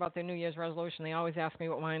talk about their New Year's resolution. They always ask me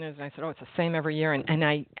what mine is, and I said, it's the same every year, and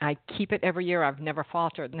I keep it every year. I've never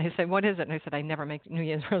faltered. And they say, what is it? And I said, I never make New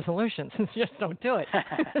Year's resolutions. Just don't do it.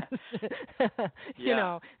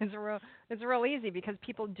 It's real easy because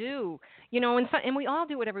people do, and we all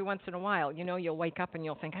do it every once in a while. You'll wake up and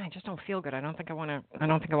you'll think, I just don't feel good. I don't think I want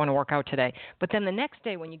to work out today. But then the next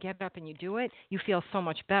day when you get up and you do it, you feel so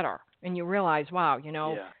much better, and you realize, wow,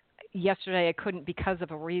 yesterday I couldn't because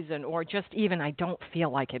of a reason, or just even I don't feel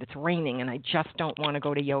like it. It's raining and I just don't want to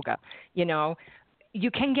go to yoga.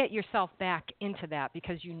 You can get yourself back into that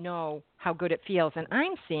because you know how good it feels. And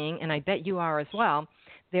I'm seeing, and I bet you are as well,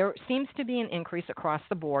 there seems to be an increase across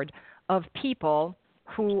the board of people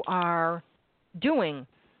who are doing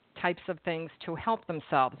types of things to help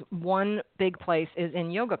themselves. One big place is in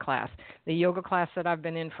yoga class. The yoga class that I've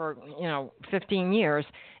been in for, 15 years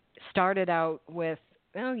started out with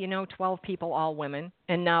 12 people, all women,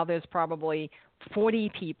 and now there's probably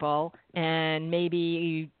 40 people, and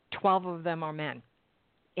maybe 12 of them are men,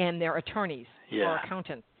 and they're attorneys or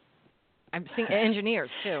accountants. I'm seeing engineers,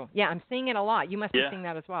 too. Yeah, I'm seeing it a lot. You must be seeing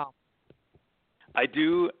that as well. I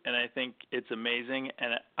do, and I think it's amazing,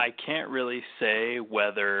 and I can't really say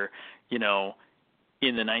whether, in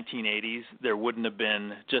the 1980s, there wouldn't have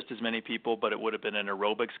been just as many people, but it would have been an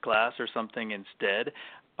aerobics class or something instead.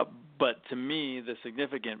 But to me,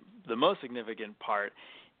 the most significant part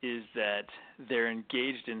is that they're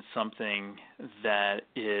engaged in something that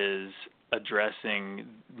is addressing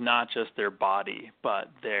not just their body, but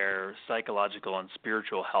their psychological and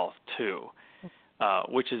spiritual health too,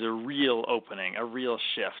 which is a real opening, a real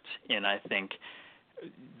shift in, I think,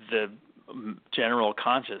 the general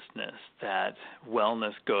consciousness that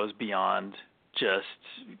wellness goes beyond just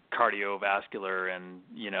cardiovascular and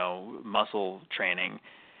muscle training,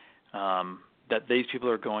 that these people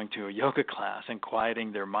are going to a yoga class and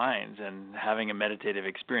quieting their minds and having a meditative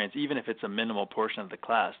experience, even if it's a minimal portion of the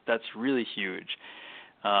class. That's really huge.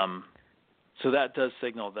 So that does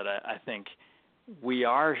signal that I think we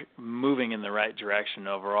are moving in the right direction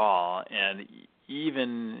overall, and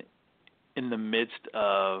even in the midst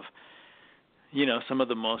of some of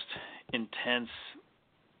the most intense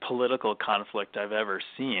political conflict I've ever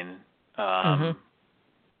seen, I'm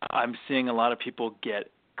seeing a lot of people get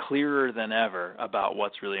clearer than ever about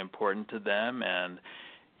what's really important to them, and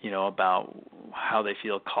about how they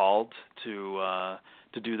feel called to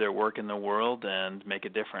do their work in the world and make a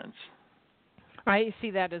difference. I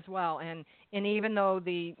see that as well, and even though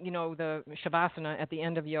the shavasana at the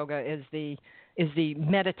end of yoga is the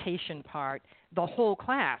meditation part, the whole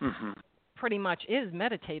class pretty much is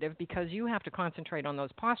meditative because you have to concentrate on those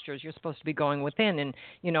postures. You're supposed to be going within and,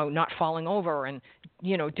 not falling over and,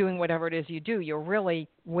 doing whatever it is you do. You're really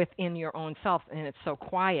within your own self, and it's so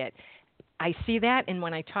quiet. I see that, and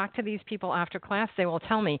when I talk to these people after class, they will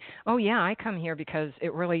tell me, oh, yeah, I come here because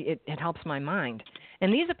it helps my mind.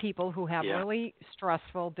 And these are people who have really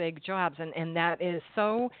stressful, big jobs, and that is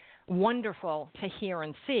so wonderful to hear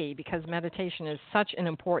and see because meditation is such an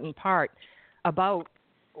important part about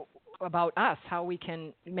us, how we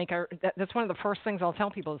can make that's one of the first things I'll tell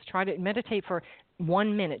people is try to meditate for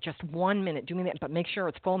 1 minute, just 1 minute, doing that, but make sure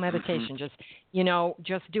it's full meditation. Just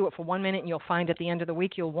do it for 1 minute, and you'll find at the end of the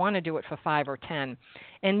week you'll want to do it for 5 or 10.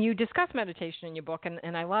 And you discuss meditation in your book,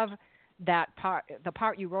 and I love that part, the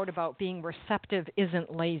part you wrote about being receptive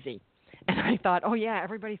isn't lazy. And I thought, oh yeah,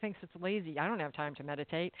 everybody thinks it's lazy. I don't have time to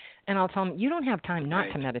meditate. And I'll tell them, you don't have time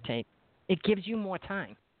not to meditate. It gives you more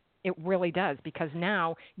time. It really does, because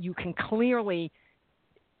now you can clearly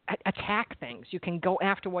attack things. You can go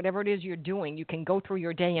after whatever it is you're doing. You can go through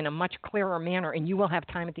your day in a much clearer manner, and you will have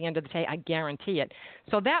time at the end of the day. I guarantee it.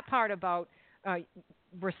 So that part about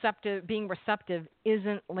being receptive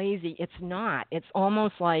isn't lazy. It's not. It's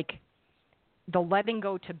almost like the letting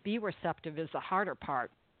go to be receptive is the harder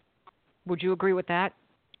part. Would you agree with that?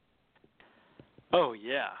 Oh,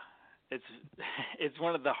 yeah. It's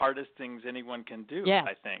one of the hardest things anyone can do,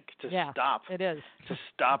 I think, to stop. It is. To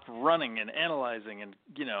stop running and analyzing, and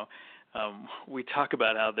we talk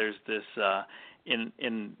about how there's this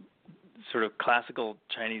in sort of classical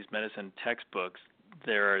Chinese medicine textbooks,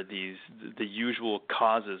 there are the usual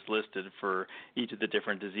causes listed for each of the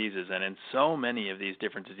different diseases, and in so many of these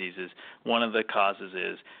different diseases, one of the causes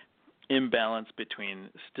is imbalance between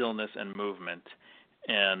stillness and movement,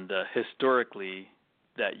 and historically,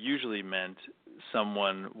 that usually meant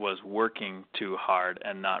someone was working too hard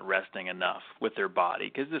and not resting enough with their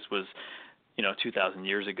body, because this was, 2,000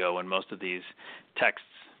 years ago when most of these texts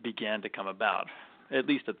began to come about, at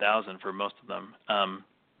least 1,000 for most of them.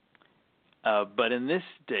 But in this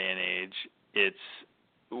day and age,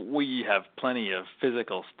 we have plenty of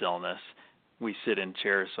physical stillness. We sit in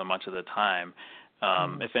chairs so much of the time.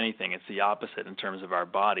 If anything, it's the opposite in terms of our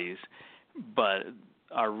bodies. But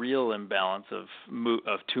our real imbalance of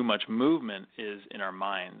too much movement is in our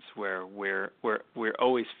minds, where we're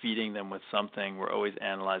always feeding them with something. We're always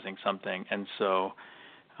analyzing something, and so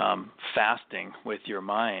fasting with your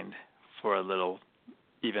mind for a little,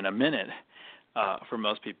 even a minute, for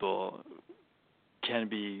most people can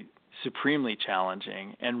be supremely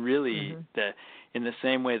challenging. And really, that in the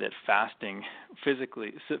same way that fasting,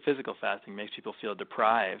 physical fasting, makes people feel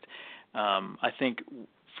deprived, I think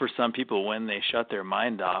for some people, when they shut their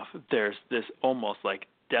mind off, there's this almost like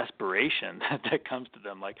desperation that comes to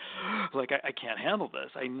them, like I can't handle this.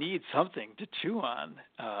 I need something to chew on.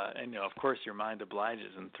 And of course, your mind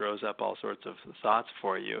obliges and throws up all sorts of thoughts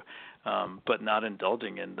for you, but not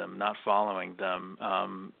indulging in them, not following them,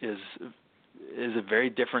 is a very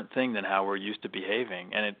different thing than how we're used to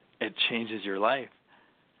behaving, and it changes your life.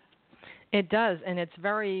 It does, and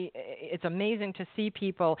it's amazing to see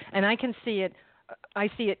people, and I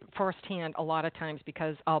see it firsthand a lot of times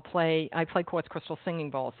because I play quartz crystal singing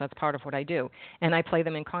bowls. That's part of what I do, and I play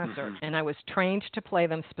them in concert. And I was trained to play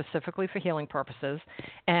them specifically for healing purposes.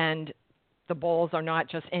 And the bowls are not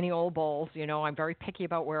just any old bowls. I'm very picky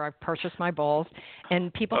about where I've purchased my bowls.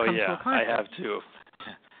 And people come to a concert. I have too.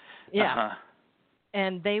 Yeah,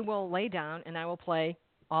 and they will lay down, and I will play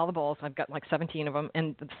all the bowls. I've got like 17 of them,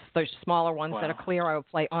 and there's smaller ones that are clear. I will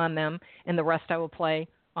play on them, and the rest I will play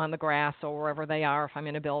on the grass or wherever they are if I'm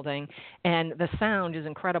in a building. And the sound is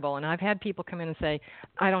incredible. And I've had people come in and say,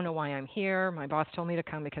 I don't know why I'm here. My boss told me to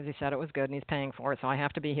come because he said it was good and he's paying for it, so I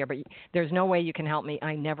have to be here. But there's no way you can help me.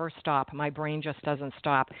 I never stop. My brain just doesn't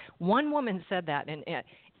stop. One woman said that, and at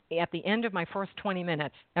the end of my first 20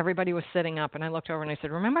 minutes, everybody was sitting up, and I looked over and I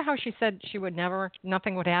said, remember how she said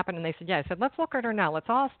nothing would happen? And they said, yeah. I said, let's look at her now. Let's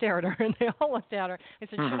all stare at her. And they all looked at her. I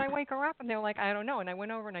said, should I wake her up? And they were like, I don't know. And I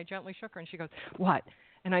went over and I gently shook her, and she goes, what?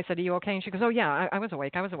 And I said, are you okay? And she goes, oh, yeah, I was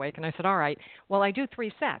awake. And I said, all right. Well, I do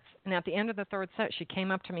 3 sets. And at the end of the 3rd set, she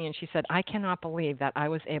came up to me and she said, I cannot believe that I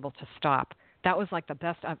was able to stop. That was like the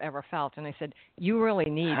best I've ever felt. And I said, you really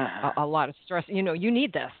need a lot of stress. You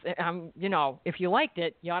need this. If you liked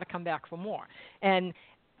it, you ought to come back for more. And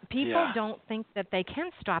people don't think that they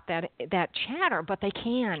can stop that chatter, but they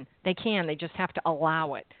can. They just have to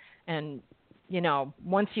allow it. And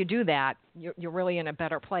once you do that, you're really in a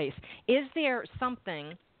better place. Is there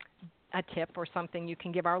a tip or something you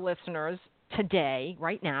can give our listeners today,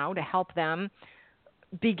 right now, to help them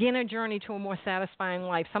begin a journey to a more satisfying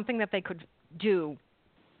life, something that they could do?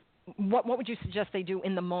 What would you suggest they do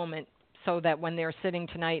in the moment so that when they're sitting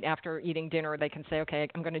tonight after eating dinner, they can say, okay,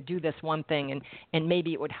 I'm going to do this one thing, and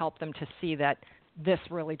maybe it would help them to see that this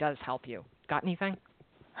really does help you. Got anything?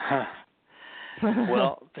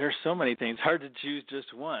 Well, there's so many things. Hard to choose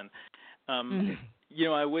just one.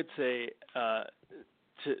 I would say to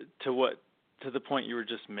the point you were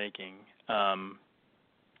just making,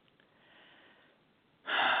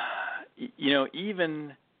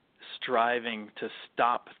 even striving to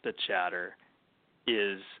stop the chatter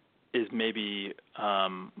is maybe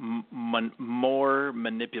more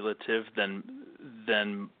manipulative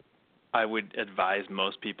than I would advise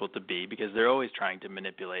most people to be, because they're always trying to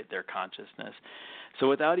manipulate their consciousness. So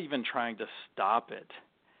without even trying to stop it,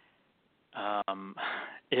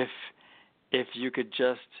 if you could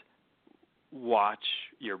just watch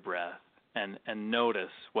your breath and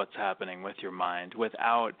notice what's happening with your mind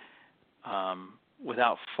without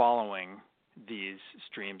following these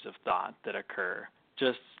streams of thought that occur,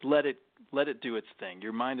 just let it do its thing.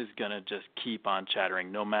 Your mind is going to just keep on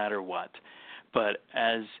chattering no matter what. But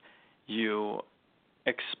as you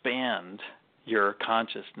expand your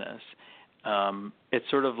consciousness, it's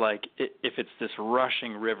sort of like if it's this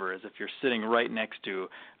rushing river, as if you're sitting right next to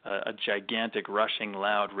a gigantic, rushing,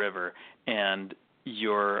 loud river, and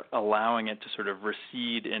you're allowing it to sort of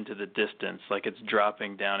recede into the distance, like it's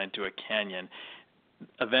dropping down into a canyon.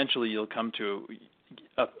 Eventually you'll come to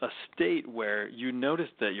a state where you notice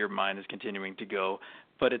that your mind is continuing to go,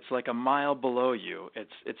 but it's like a mile below you.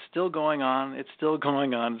 It's still going on,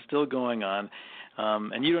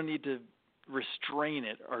 and you don't need to restrain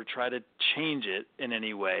it or try to change it in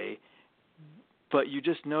any way, but you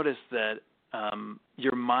just notice that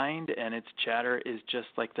your mind and its chatter is just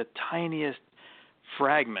like the tiniest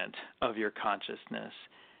fragment of your consciousness,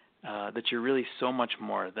 that you're really so much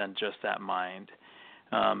more than just that mind.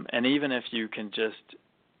 And even if you can just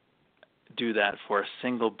do that for a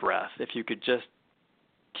single breath, if you could just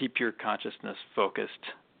keep your consciousness focused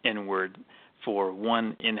inward for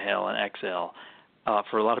one inhale and exhale.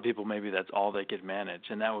 For a lot of people, maybe that's all they could manage,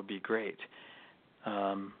 and that would be great.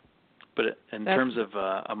 But in terms of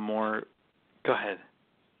a more, go ahead.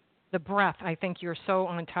 The breath, I think you're so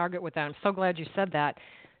on target with that. I'm so glad you said that,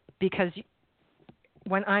 because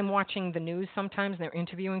when I'm watching the news sometimes and they're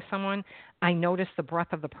interviewing someone, I notice the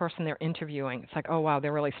breath of the person they're interviewing. It's like, oh, wow,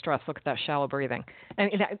 they're really stressed. Look at that shallow breathing.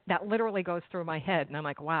 And that literally goes through my head, and I'm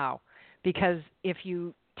like, wow. Because if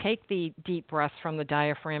you take the deep breaths from the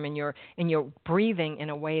diaphragm and you're breathing in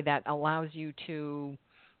a way that allows you to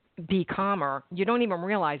be calmer, you don't even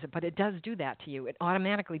realize it, but it does do that to you. It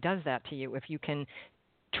automatically does that to you if you can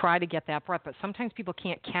try to get that breath. But sometimes people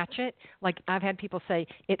can't catch it. Like I've had people say,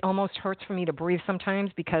 it almost hurts for me to breathe sometimes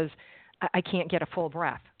because I can't get a full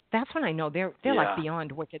breath. That's when I know they're like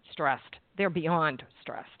beyond wicked stressed. They're beyond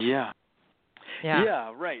stressed. Yeah,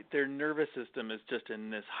 right. Their nervous system is just in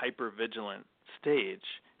this hypervigilant state,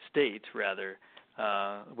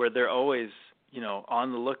 where they're always,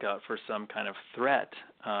 on the lookout for some kind of threat.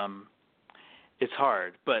 It's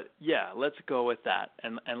hard, but let's go with that,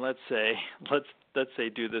 and let's say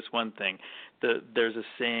do this one thing. There's a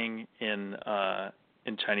saying in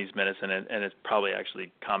Chinese medicine, and it's probably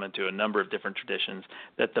actually common to a number of different traditions,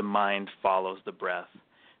 that the mind follows the breath.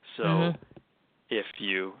 So if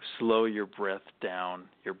you slow your breath down,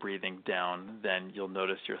 your breathing down, then you'll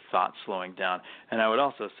notice your thoughts slowing down. And I would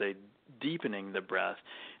also say deepening the breath.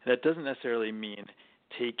 That doesn't necessarily mean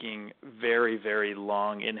taking very, very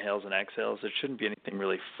long inhales and exhales. There shouldn't be anything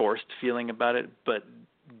really forced feeling about it, but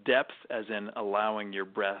depth as in allowing your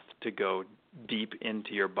breath to go deep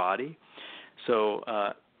into your body. So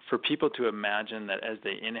for people to imagine that as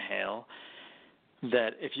they inhale,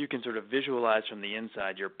 that if you can sort of visualize from the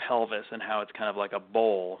inside your pelvis and how it's kind of like a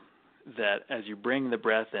bowl, that as you bring the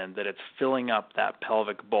breath in, that it's filling up that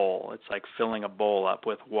pelvic bowl. It's like filling a bowl up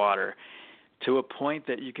with water to a point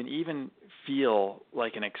that you can even feel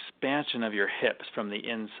like an expansion of your hips from the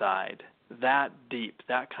inside, that deep,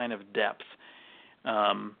 that kind of depth.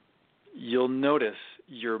 You'll notice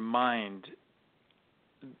your mind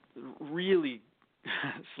really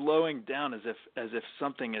slowing down as if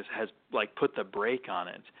something has like put the brake on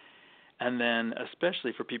it. And then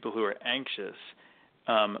especially for people who are anxious,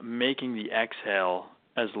 making the exhale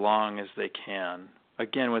as long as they can,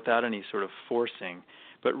 again without any sort of forcing,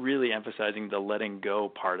 but really emphasizing the letting go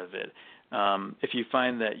part of it. If you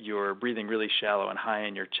find that you're breathing really shallow and high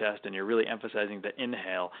in your chest and you're really emphasizing the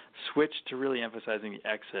inhale, switch to really emphasizing the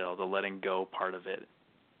exhale, the letting go part of it.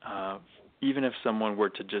 Even if someone were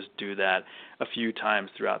to just do that a few times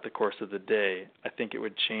throughout the course of the day, I think it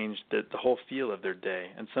would change the whole feel of their day.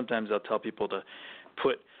 And sometimes I'll tell people to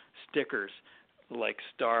put stickers like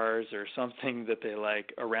stars or something that they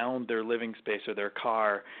like around their living space or their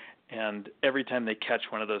car, and every time they catch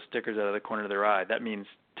one of those stickers out of the corner of their eye, that means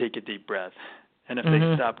take a deep breath. And if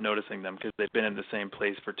they stop noticing them because they've been in the same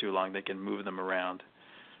place for too long, they can move them around.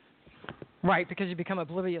 Right, because you become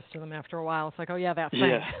oblivious to them after a while. It's like, oh, yeah, that thing.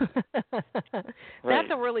 Yeah. That's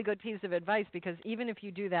a really good piece of advice, because even if you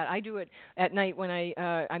do that, I do it at night when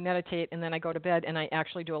I meditate and then I go to bed, and I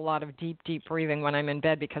actually do a lot of deep, deep breathing when I'm in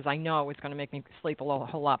bed because I know it's going to make me sleep a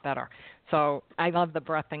whole lot better. So I love the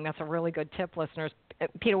breath thing. That's a really good tip, listeners.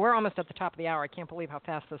 Peter, we're almost at the top of the hour. I can't believe how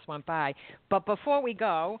fast this went by. But before we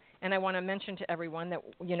go, and I want to mention to everyone that,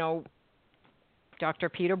 Dr.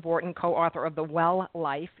 Peter Bourton, co-author of The Well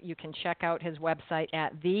Life. You can check out his website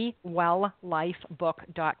at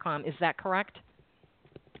thewelllifebook.com. Is that correct?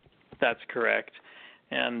 That's correct.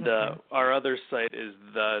 And our other site is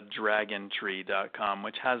thedragontree.com,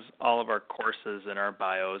 which has all of our courses and our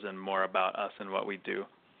bios and more about us and what we do.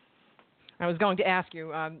 I was going to ask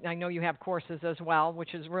you, I know you have courses as well,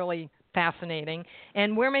 which is really fascinating.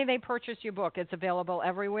 And where may they purchase your book? It's available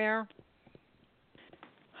everywhere?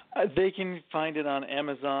 They can find it on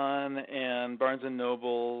Amazon and Barnes &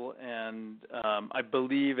 Noble, and I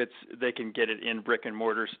believe they can get it in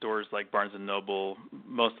brick-and-mortar stores like Barnes & Noble,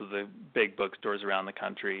 most of the big bookstores around the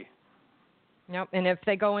country. Yep, and if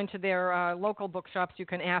they go into their local bookshops, you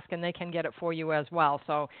can ask, and they can get it for you as well.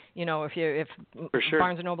 So, if for sure.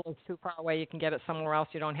 Barnes & Noble is too far away, you can get it somewhere else.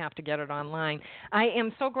 You don't have to get it online. I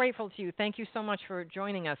am so grateful to you. Thank you so much for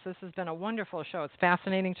joining us. This has been a wonderful show. It's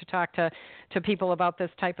fascinating to talk to people about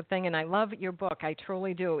this type of thing, and I love your book. I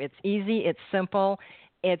truly do. It's easy. It's simple.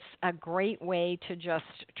 It's a great way to just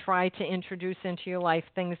try to introduce into your life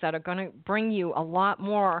things that are going to bring you a lot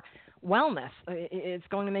more wellness. It's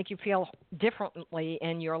going to make you feel differently,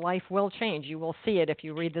 and your life will change. You will see it if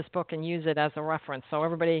you read this book and use it as a reference. So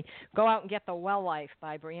everybody, go out and get The Well Life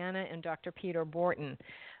by Brianna and Dr. Peter Bourton.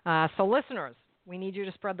 So listeners, We need you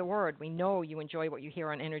to spread the word. We know you enjoy what you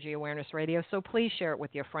hear on Energy Awareness Radio, so please share it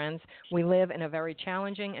with your friends. We live in a very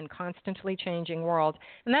challenging and constantly changing world,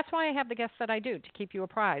 and that's why I have the guests that I do, to keep you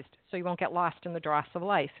apprised so you won't get lost in the dross of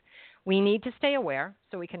life. We need to stay aware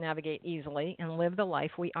so we can navigate easily and live the life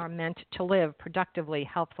we are meant to live productively,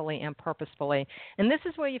 healthfully, and purposefully. And this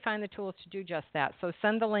is where you find the tools to do just that. So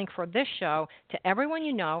send the link for this show to everyone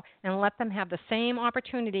you know and let them have the same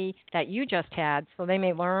opportunity that you just had so they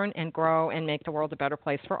may learn and grow and make the world a better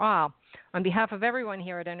place for all. On behalf of everyone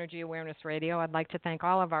here at Energy Awareness Radio, I'd like to thank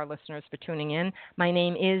all of our listeners for tuning in. My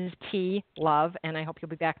name is T. Love, and I hope you'll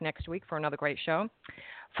be back next week for another great show.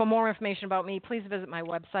 For more information about me, please visit my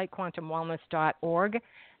website, quantumwellness.org.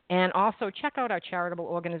 And also check out our charitable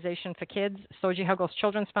organization for kids, Soji Huggles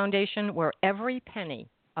Children's Foundation, where every penny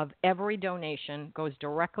of every donation goes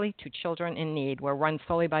directly to children in need. We're run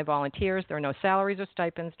solely by volunteers. There are no salaries or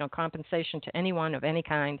stipends, no compensation to anyone of any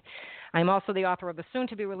kind. I'm also the author of the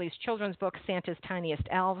soon-to-be-released children's book, Santa's Tiniest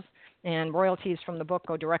Elves, and royalties from the book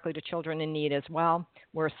go directly to children in need as well.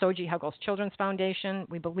 We're Soji Huggles Children's Foundation.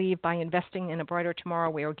 We believe by investing in a brighter tomorrow,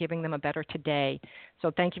 we are giving them a better today. So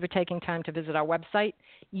thank you for taking time to visit our website.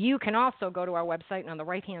 You can also go to our website, and on the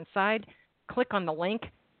right-hand side, click on the link.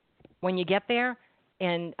 When you get there,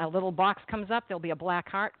 and a little box comes up, there'll be a black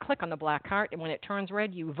heart. Click on the black heart, and when it turns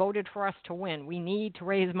red, you voted for us to win. We need to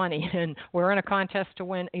raise money, and we're in a contest to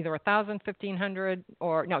win either $1,000, $1,500,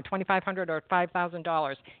 or no, $2,500 or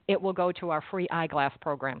 $5,000. It will go to our free eyeglass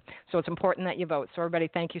program. So it's important that you vote. So everybody,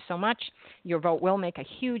 thank you so much. Your vote will make a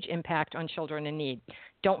huge impact on children in need.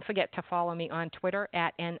 Don't forget to follow me on Twitter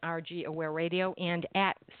at NRG Aware Radio and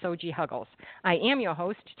at Soji Huggles. I am your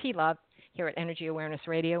host, T. Love, here at Energy Awareness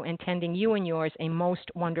Radio, intending you and yours a most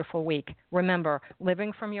wonderful week. Remember,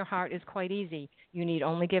 living from your heart is quite easy. You need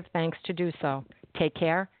only give thanks to do so. Take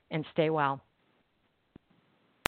care and stay well.